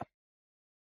räcka.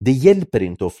 Det hjälper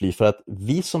inte att fly, för att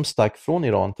vi som stack från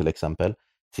Iran till exempel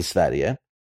till Sverige,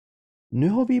 nu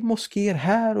har vi moskéer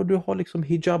här och du har liksom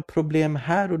hijab-problem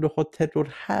här och du har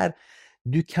terror här.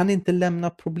 Du kan inte lämna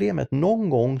problemet. Någon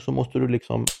gång så måste du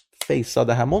liksom facea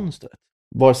det här monstret.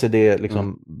 Vare sig det är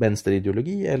liksom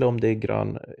vänsterideologi eller om det är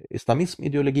grön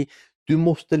islamismideologi. Du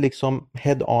måste liksom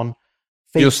head on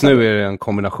facea. Just nu är det en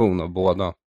kombination av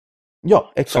båda.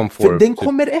 Ja, exakt. Som får den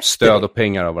kommer efter stöd och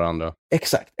pengar av varandra.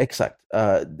 Exakt.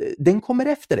 Den kommer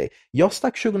efter dig. Jag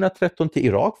stack 2013 till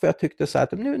Irak för jag tyckte så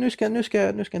att nu ska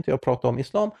inte jag prata om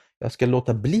islam. Jag ska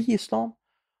låta bli islam.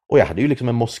 Och jag hade ju liksom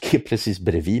en moské precis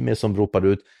bredvid mig som ropade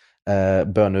ut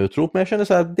böneutrop. Men jag kände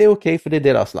så här, det är okej för det är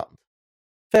deras land.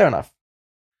 Fair enough.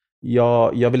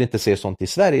 Jag vill inte se sånt i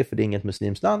Sverige för det är inget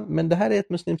muslimskt land. Men det här är ett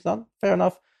muslimskt land. Fair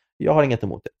enough. Jag har inget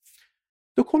emot det.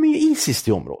 Då kommer ju ISIS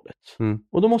till området.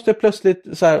 Och då måste jag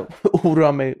plötsligt så här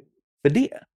oroa mig för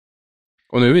det.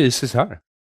 Och nu är ISIS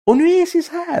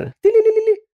här.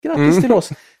 Grattis till oss.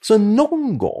 Så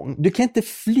någon gång, du kan inte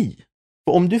fly.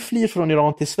 För om du flyr från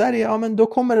Iran till Sverige, men då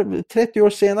kommer 30 år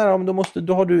senare,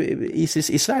 då har du ISIS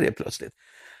i Sverige plötsligt.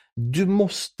 Du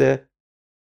måste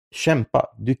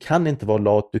kämpa. Du kan inte vara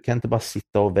lat. Du kan inte bara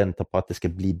sitta och vänta på att det ska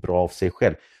bli bra av sig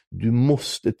själv. Du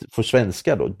måste, för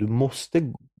svenskar då, du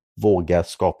måste våga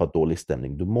skapa dålig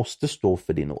stämning. Du måste stå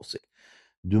för din åsikt.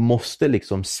 Du måste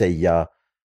liksom säga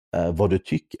vad du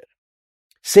tycker.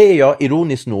 Säger jag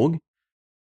ironiskt nog,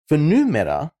 för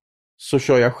numera så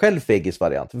kör jag själv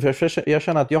fegis-variant. För jag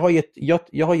känner att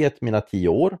jag har gett mina 10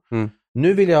 år.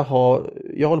 Nu vill jag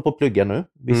håller på att plugga nu.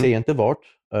 Vi ser inte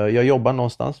vart. Jag jobbar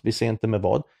någonstans. Vi ser inte med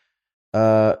vad.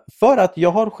 För att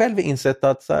jag har själv insett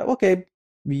att okej,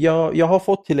 jag har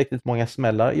fått tillräckligt många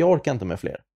smällar. Jag orkar inte med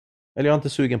fler. Eller jag är inte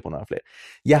sugen på några fler.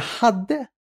 Jag hade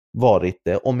varit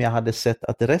det om jag hade sett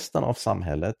att resten av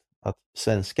samhället, att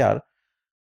svenskar,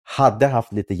 hade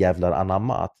haft lite jävlar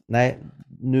anamma att nej,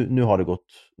 nu har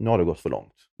det gått för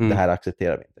långt. Det här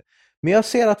accepterar vi inte. Men jag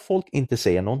ser att folk inte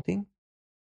säger någonting.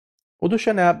 Och då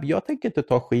känner jag tänker inte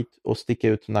ta skit och sticka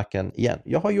ut nacken igen.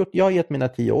 Jag har gett mina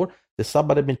 10 år. Det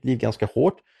sabbade mitt liv ganska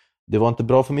hårt. Det var inte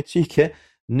bra för mitt psyke.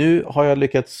 Nu har jag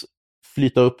lyckats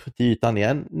flyta upp till ytan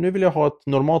igen. Nu vill jag ha ett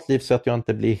normalt liv så att jag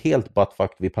inte blir helt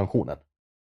buttfucked vid pensionen.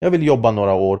 Jag vill jobba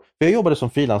några år. För jag jobbade som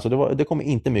frilans och det kommer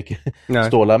inte mycket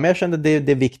stålar. Men jag kände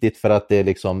det är viktigt för att det är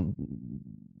liksom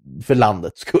för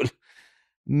landets skull.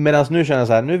 Medan nu känner jag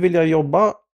så här, nu vill jag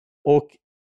jobba och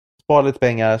spara lite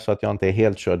pengar så att jag inte är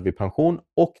helt körd vid pension.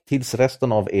 Och tills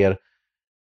resten av er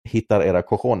hittar era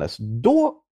cojones.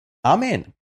 Då, amen.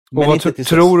 Och vad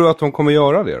tror du att de kommer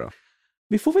göra det då?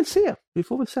 Vi får väl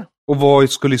se. Och vad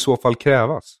skulle i så fall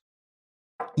krävas?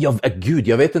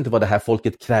 Jag vet inte vad det här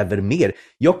folket kräver mer.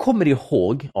 Jag kommer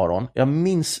ihåg, Aron, jag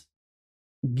minns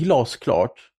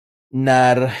glasklart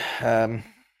när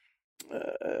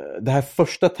det här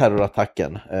första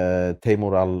terrorattacken,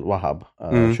 Taimur al-Wahhab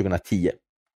 2010,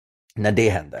 när det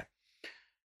hände.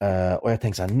 Och jag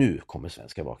tänkte så här, nu kommer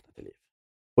svenska vakna till liv.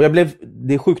 Och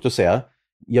det är sjukt att säga,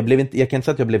 jag kan inte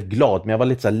säga att jag blev glad, men jag var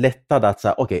lite så här lättad att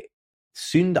säga, okej,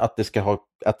 synd att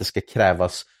det ska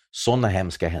krävas sådana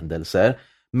hemska händelser.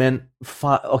 Men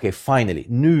finally,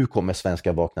 nu kommer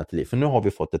svenska vakna till liv. För nu har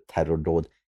vi fått ett terrordåd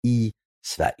i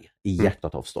Sverige, i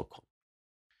hjärtat av Stockholm.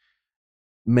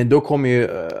 Men då kom ju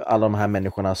alla de här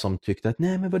människorna som tyckte att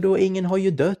nej men vadå, ingen har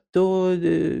ju dött och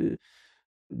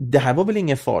det här var väl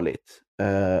inget farligt.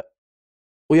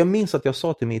 Och jag minns att jag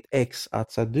sa till mitt ex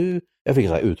att så här, jag fick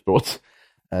så här utbrott.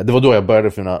 Det var då jag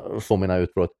började få mina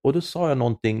utbrott. Och då sa jag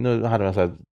någonting, nu hade jag så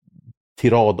här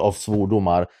tirad av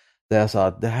svordomar där jag sa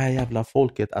att det här jävla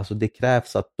folket, alltså det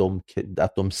krävs att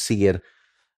de ser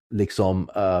liksom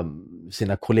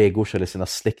sina kollegors eller sina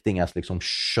släktingars liksom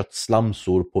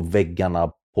köttslamsor på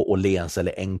väggarna på Åhléns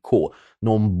eller NK.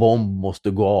 Någon bomb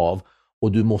måste gå av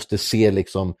och du måste se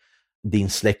liksom din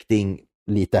släkting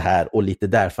lite här och lite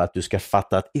där för att du ska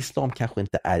fatta att islam kanske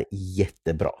inte är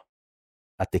jättebra.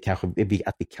 Att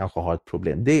vi kanske har ett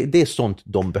problem. Det är sånt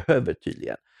de behöver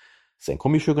tydligen. Sen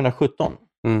kom ju 2017.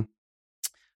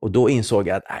 Och då insåg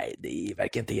jag att nej, det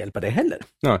verkar inte hjälpa det heller.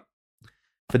 Nej.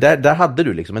 För där hade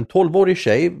du liksom en 12-årig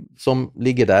tjej som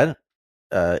ligger där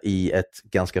i ett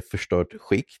ganska förstört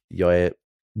skick.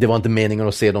 Det var inte meningen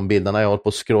att se de bilderna. Jag håller på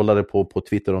och scrollade på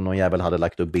Twitter och någon jävel hade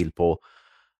lagt upp bild på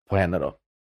henne då.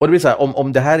 Och det blir så här,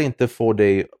 om det här inte får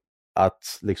dig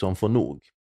att liksom få nog.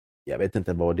 Jag vet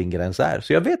inte vad din gräns är.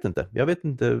 Så jag vet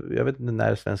inte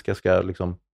när svenskar ska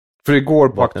liksom... För igår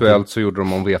på Aktuellt så gjorde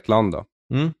de om Vetlanda.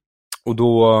 Och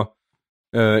då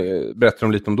berättade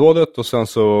de lite om dådet och sen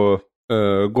så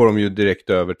går de ju direkt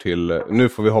över till, nu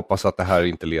får vi hoppas att det här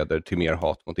inte leder till mer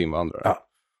hat mot invandrare. Ja.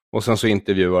 Och sen så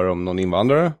intervjuar de någon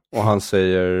invandrare och han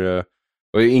säger,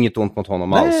 och det är inget ont mot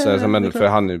honom alls, för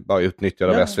han är bara utnyttjad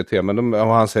av SVT,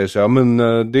 och han säger så här, men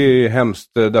det är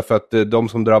hemskt därför att de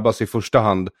som drabbas i första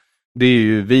hand, det är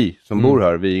ju vi som bor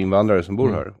här, vi invandrare som bor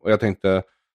här. Och jag tänkte,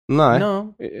 nej,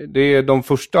 det är de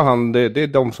första hand, det är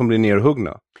de som blir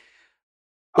nerhuggna.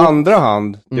 Andra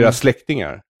hand, deras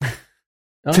släktingar.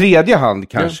 Tredje hand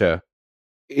kanske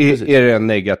är det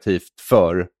negativt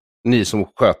för ni som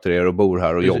sköter er och bor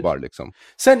här och jobbar liksom.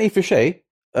 Sen i och för sig,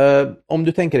 om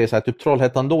du tänker dig så här, typ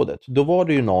Trollhättan-dådet, då var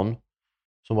det ju någon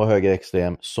som var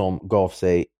högerextrem som gav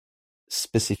sig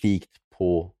specifikt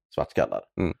på svartskallar.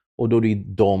 Och då är det ju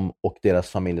de och deras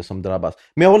familjer som drabbas.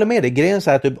 Men jag håller med dig, grejen är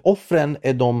så här, typ offren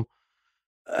är de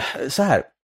så här,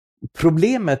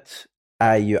 problemet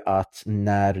är ju att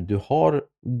när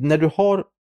du har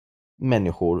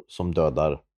människor som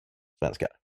dödar svenskar.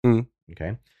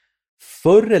 Okay?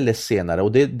 Förr eller senare,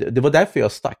 och det var därför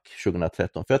jag stack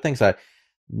 2013. För jag tänkte så här,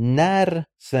 när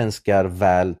svenskar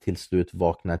väl till slut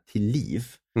vaknar till liv,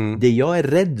 det jag är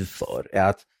rädd för är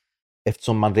att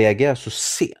eftersom man reagerar så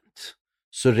sent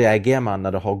så reagerar man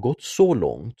när det har gått så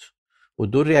långt. Och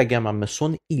då reagerar man med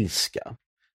sån ilska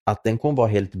att den kommer vara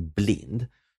helt blind.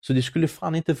 Så det skulle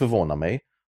fan inte förvåna mig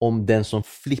om den som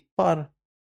flippar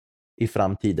i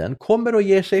framtiden kommer och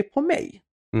ger sig på mig.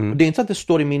 Och det är inte så att det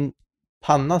står i min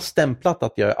panna stämplat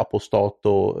att jag är apostat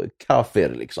och kafir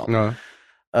liksom.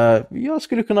 Jag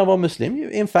skulle kunna vara muslim.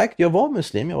 In fact, jag var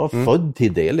muslim. Jag var född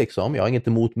till det liksom. Jag har inget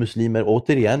emot muslimer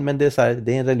återigen, men det är så här,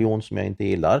 det är en religion som jag inte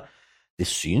gillar. Det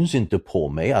syns inte på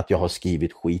mig att jag har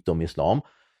skrivit skit om islam.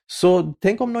 Så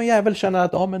tänk om någon jävel känner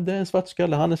att men det är en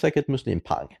svartskalle, han är säkert muslim,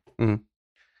 pang.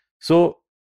 Så,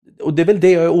 och det är väl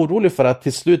det jag är orolig för, att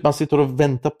till slut man sitter och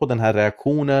väntar på den här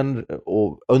reaktionen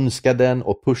och önskar den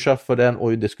och pushar för den,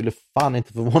 och det skulle fan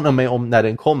inte förvåna mig om när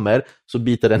den kommer så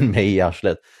biter den mig i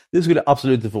arslet. Det skulle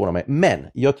absolut inte förvåna mig, men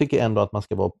jag tycker ändå att man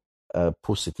ska vara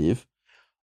positiv,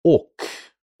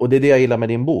 och det är det jag gillar med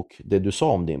din bok, det du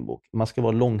sa om din bok, man ska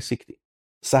vara långsiktig.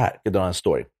 Så här, jag drar en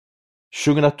story.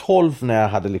 2012 när jag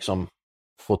hade liksom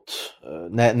fått,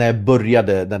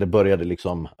 när det började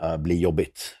liksom bli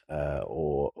jobbigt,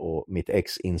 och mitt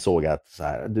ex insåg att så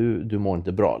här, du mår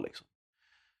inte bra liksom.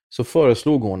 Så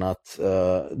föreslog hon att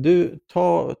du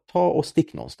ta och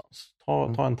stick någonstans.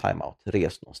 Ta en timeout,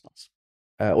 res någonstans.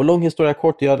 Och lång historia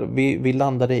kort, vi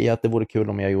landade i att det vore kul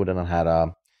om jag gjorde den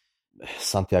här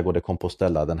Santiago de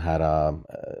Compostela, den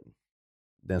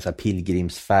här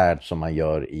pilgrimsfärd som man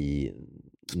gör i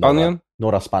Spanien?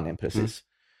 Norra Spanien, precis.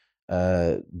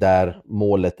 Där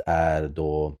målet är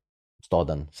då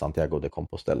staden Santiago de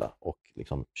Compostela och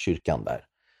liksom kyrkan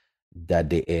där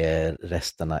det är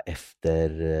resterna efter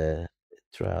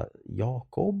tror jag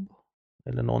Jakob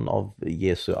eller någon av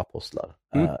Jesu apostlar.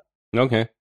 Okej.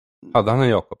 Hade han en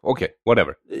Jakob? Okej,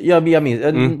 whatever. Jag minns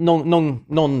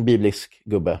någon biblisk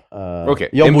gubbe. Okej.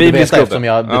 Jag borde veta eftersom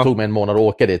det tog mig en månad att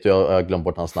åka dit och jag glömde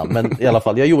bort hans namn. Men i alla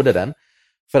fall, jag gjorde den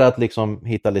för att liksom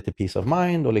hitta lite peace of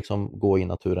mind och liksom gå i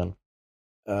naturen.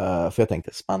 För jag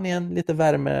tänkte, Spanien, lite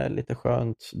värme, lite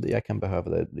skönt, jag kan behöva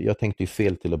det. Jag tänkte ju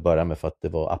fel till att börja med för att det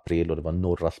var april och det var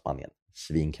norra Spanien.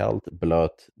 Svinkallt,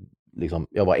 blöt, liksom,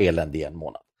 jag var eländig i en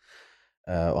månad.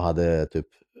 Och hade typ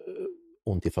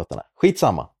ont i fötterna.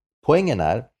 Skitsamma. Poängen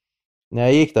är, när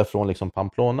jag gick där från liksom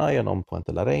Pamplona genom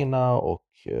Puente la Reina och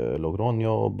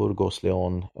Logroño, Burgos,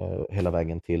 León, hela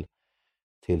vägen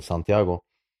till Santiago.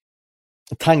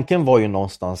 Tanken var ju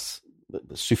någonstans,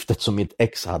 syftet som mitt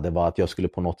ex hade var att jag skulle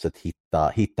på något sätt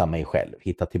hitta mig själv.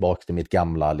 Hitta tillbaka till mitt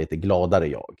gamla, lite gladare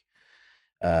jag.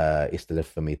 Istället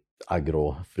för mitt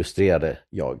agro-frustrerade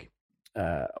jag.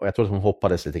 Och jag tror att hon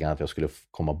hoppades lite grann att jag skulle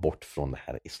komma bort från det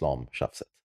här islamtjafset.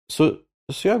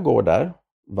 Så jag går där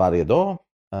varje dag.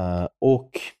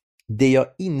 Och det jag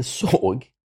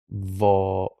insåg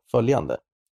var följande.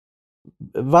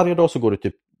 Varje dag så går du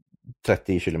typ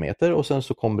 30 kilometer och sen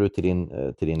så kommer du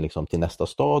till nästa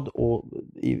stad, och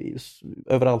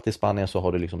överallt i Spanien så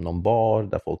har du liksom någon bar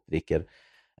där folk dricker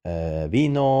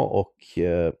vino och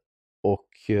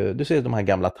du ser de här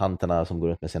gamla tanterna som går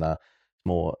runt med sina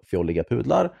små fjolliga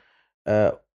pudlar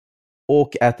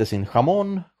och äter sin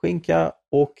jamón, skinka,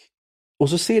 och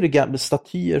så ser du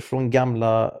statyer från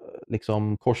gamla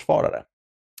liksom korsfarare.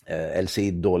 El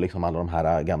Cid och liksom alla de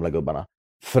här gamla gubbarna.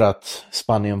 För att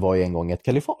Spanien var ju en gång ett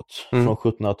kalifat. Från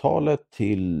 1700-talet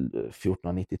till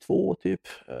 1492 typ.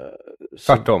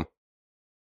 Tvärtom.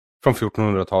 Från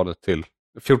 1400-talet till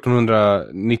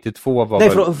 1492 var Nej,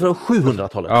 väl... från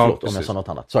 700-talet, ja, förlåt om jag sa något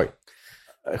annat. Sorry.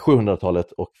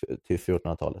 700-talet och till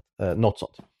 1400-talet. Något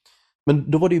sånt.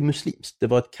 Men då var det ju muslimskt. Det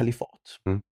var ett kalifat.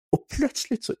 Och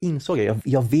plötsligt så insåg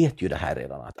jag vet ju det här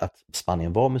redan, att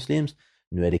Spanien var muslimskt.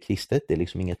 Nu är det kristet, det är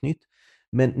liksom inget nytt.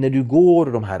 Men när du går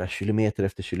de här kilometer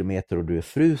efter kilometer och du är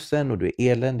frusen och du är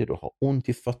eländig, du har ont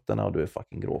i fötterna och du är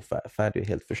fucking gråfärdig och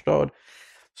helt förstörd.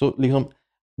 Så liksom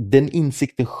den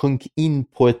insikten sjönk in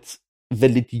på ett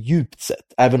väldigt djupt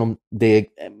sätt. Även om det är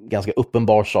en ganska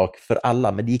uppenbar sak för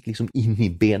alla, men det gick liksom in i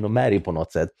ben och märg på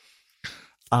något sätt.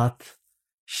 Att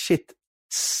shit,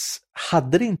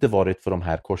 hade det inte varit för de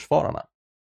här korsfararna,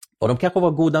 och de kanske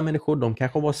var goda människor, de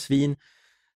kanske var svin,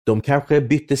 de kanske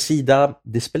bytte sida,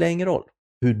 det spelar ingen roll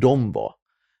hur de var.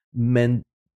 Men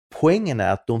poängen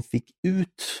är att de fick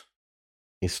ut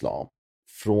islam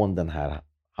från den här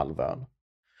halvön.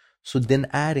 Så den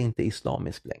är inte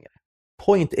islamisk längre.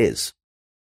 Point is,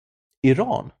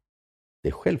 Iran, det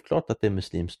är självklart att det är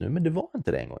muslims nu, men det var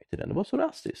inte det en gång i tiden. Det var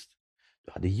zoroastriskt.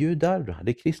 Du hade judar, du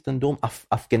hade kristendom,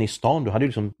 Afghanistan, du hade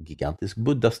liksom gigantisk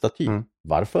buddha-staty.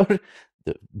 Varför?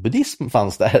 Buddhism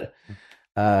fanns där.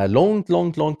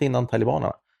 Långt innan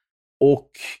talibanerna.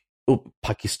 Och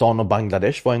Pakistan och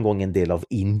Bangladesh var en gång en del av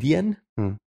Indien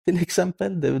till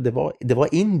exempel. Det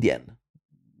var Indien.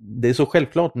 Det är så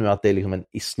självklart nu att det är liksom en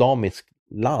islamisk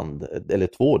land, eller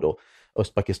två då.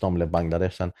 Östpakistan eller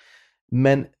Bangladesh sen.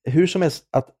 Men hur som helst,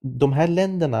 att de här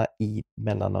länderna i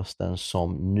Mellanöstern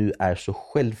som nu är så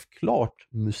självklart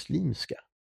muslimska.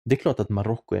 Det är klart att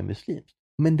Marocko är muslimskt,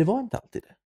 men det var inte alltid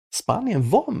det. Spanien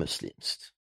var muslimskt.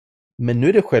 Men nu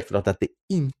är det självklart att det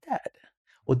inte är det.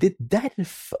 Och det är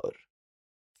därför,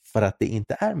 för att det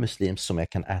inte är muslims, som jag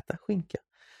kan äta skinka.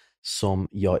 Som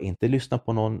jag inte lyssnar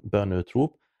på någon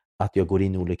böneutrop. Att jag går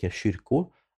in i olika kyrkor.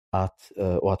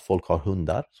 Och att folk har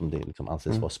hundar som det liksom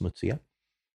anses vara smutsiga.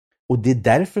 Och det är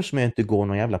därför som jag inte går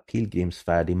någon jävla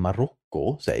pilgrimsfärd i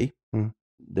Marocko, säg.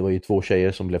 Det var ju 2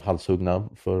 tjejer som blev halshuggna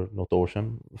för något år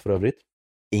sedan för övrigt.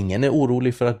 Ingen är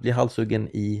orolig för att bli halshuggen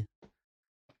i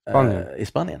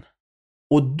Spanien.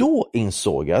 Och då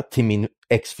insåg jag till min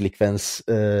ex-flickväns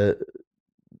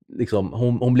liksom,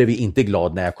 hon blev ju inte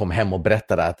glad när jag kom hem och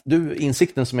berättade att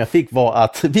insikten som jag fick var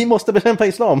att vi måste bekämpa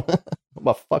islam.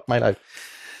 Bara fuck my life.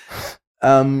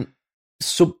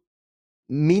 Så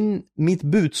mitt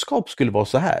budskap skulle vara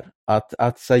så här,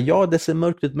 att säga ja, det ser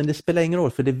mörkt ut, men det spelar ingen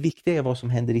roll, för det viktiga är vad som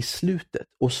händer i slutet.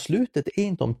 Och slutet är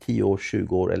inte om 10 år,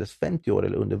 20 år eller 50 år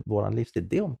eller under våran livstid,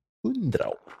 det är om 100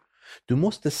 år. Du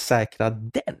måste säkra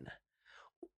den.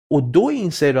 Och då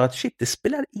inser du att shit, det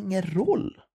spelar ingen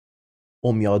roll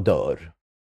om jag dör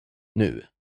nu.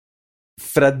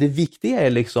 För att det viktiga är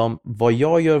liksom vad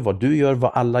jag gör, vad du gör,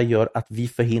 vad alla gör, att vi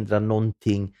förhindrar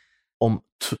någonting om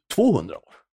 200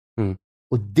 år.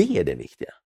 Och det är det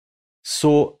viktiga.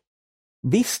 Så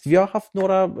visst, vi har haft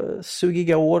några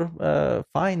sugiga år,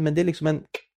 fine, men det är liksom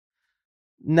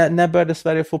när började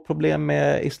Sverige få problem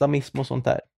med islamism och sånt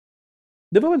där?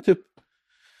 Det var väl typ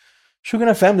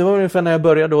 2005, det var ungefär när jag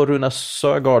började och Runa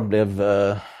Sögaard blev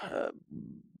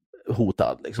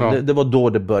hotad. Liksom. Ja. Det var då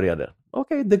det började.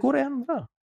 Okej, det går att ändra.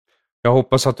 Jag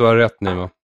hoppas att du har rätt, Nima.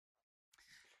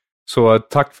 Så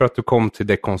tack för att du kom till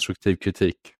dekonstruktiv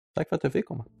kritik. Tack för att jag fick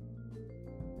komma.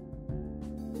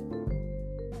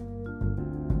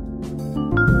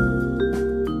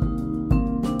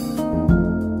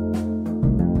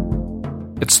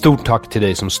 Ett Stort tack till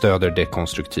dig som stöder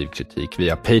dekonstruktiv kritik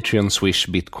via Patreon, Swish,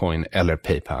 Bitcoin eller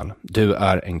PayPal. Du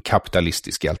är en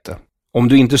kapitalistisk hjälte. Om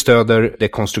du inte stöder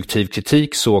dekonstruktiv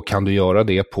kritik så kan du göra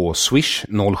det på Swish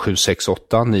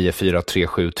 0768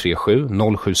 943737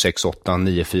 0768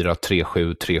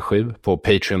 943737 på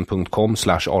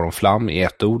patreon.com/aronflam i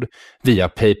ett ord, via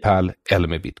PayPal eller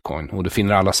med Bitcoin. Och du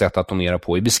finner alla sätt att donera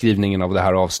på i beskrivningen av det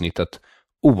här avsnittet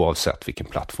oavsett vilken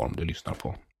plattform du lyssnar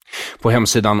på. På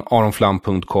hemsidan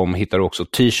aronflam.com hittar du också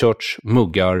t-shirts,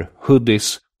 muggar,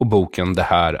 hoodies och boken Det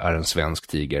här är en svensk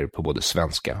tiger på både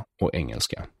svenska och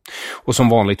engelska. Och som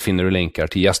vanligt finner du länkar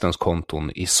till gästens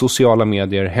konton i sociala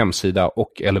medier, hemsida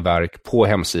och eller verk på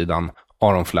hemsidan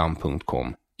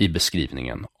aronflam.com i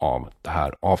beskrivningen av det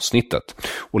här avsnittet.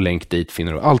 Och länk dit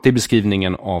finner du alltid i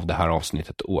beskrivningen av det här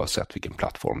avsnittet oavsett vilken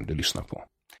plattform du lyssnar på.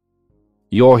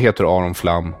 Jag heter Aron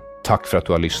Flam. Tack för att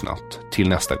du har lyssnat. Till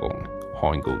nästa gång.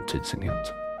 Ha en god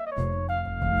tidsenhet.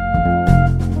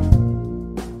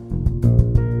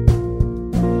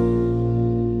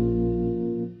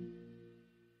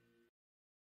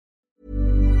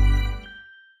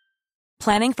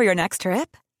 Planning for your next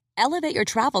trip? Elevate your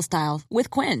travel style with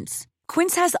Quince.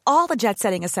 Quince has all the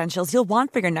jet-setting essentials you'll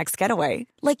want for your next getaway,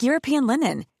 like European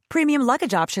linen, premium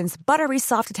luggage options, buttery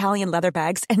soft Italian leather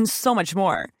bags, and so much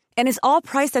more. And is all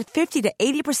priced at 50 to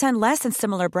 80% less than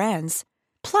similar brands.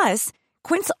 Plus,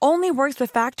 Quince only works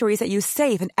with factories that use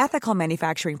safe and ethical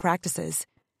manufacturing practices.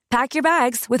 Pack your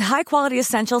bags with high-quality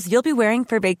essentials you'll be wearing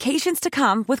for vacations to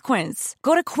come with Quince.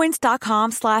 Go to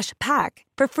quince.com/pack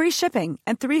for free shipping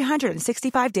and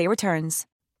 365-day returns.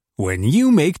 When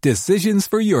you make decisions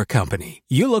for your company,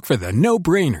 you look for the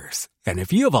no-brainers. And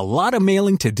if you have a lot of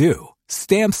mailing to do,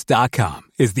 Stamps.com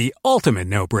is the ultimate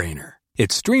no-brainer.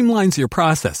 It streamlines your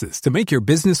processes to make your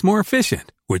business more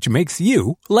efficient, which makes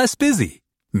you less busy.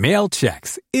 Mail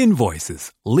checks,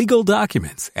 invoices, legal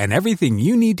documents, and everything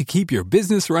you need to keep your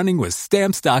business running with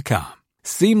Stamps.com.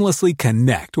 Seamlessly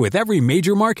connect with every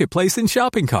major marketplace and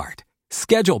shopping cart.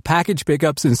 Schedule package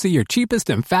pickups and see your cheapest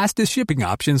and fastest shipping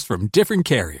options from different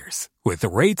carriers. With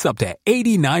rates up to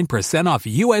 89% off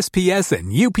USPS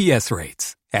and UPS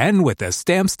rates. And with the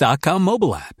Stamps.com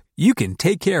mobile app, you can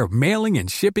take care of mailing and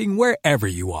shipping wherever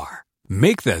you are.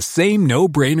 Make the same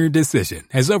no-brainer decision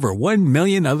as over 1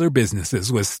 million other businesses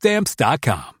with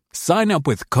Stamps.com. Sign up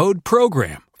with code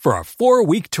PROGRAM for a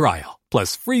 4-week trial,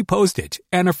 plus free postage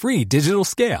and a free digital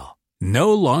scale.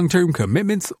 No long-term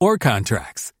commitments or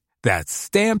contracts. That's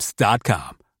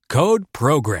Stamps.com. Code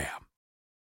PROGRAM.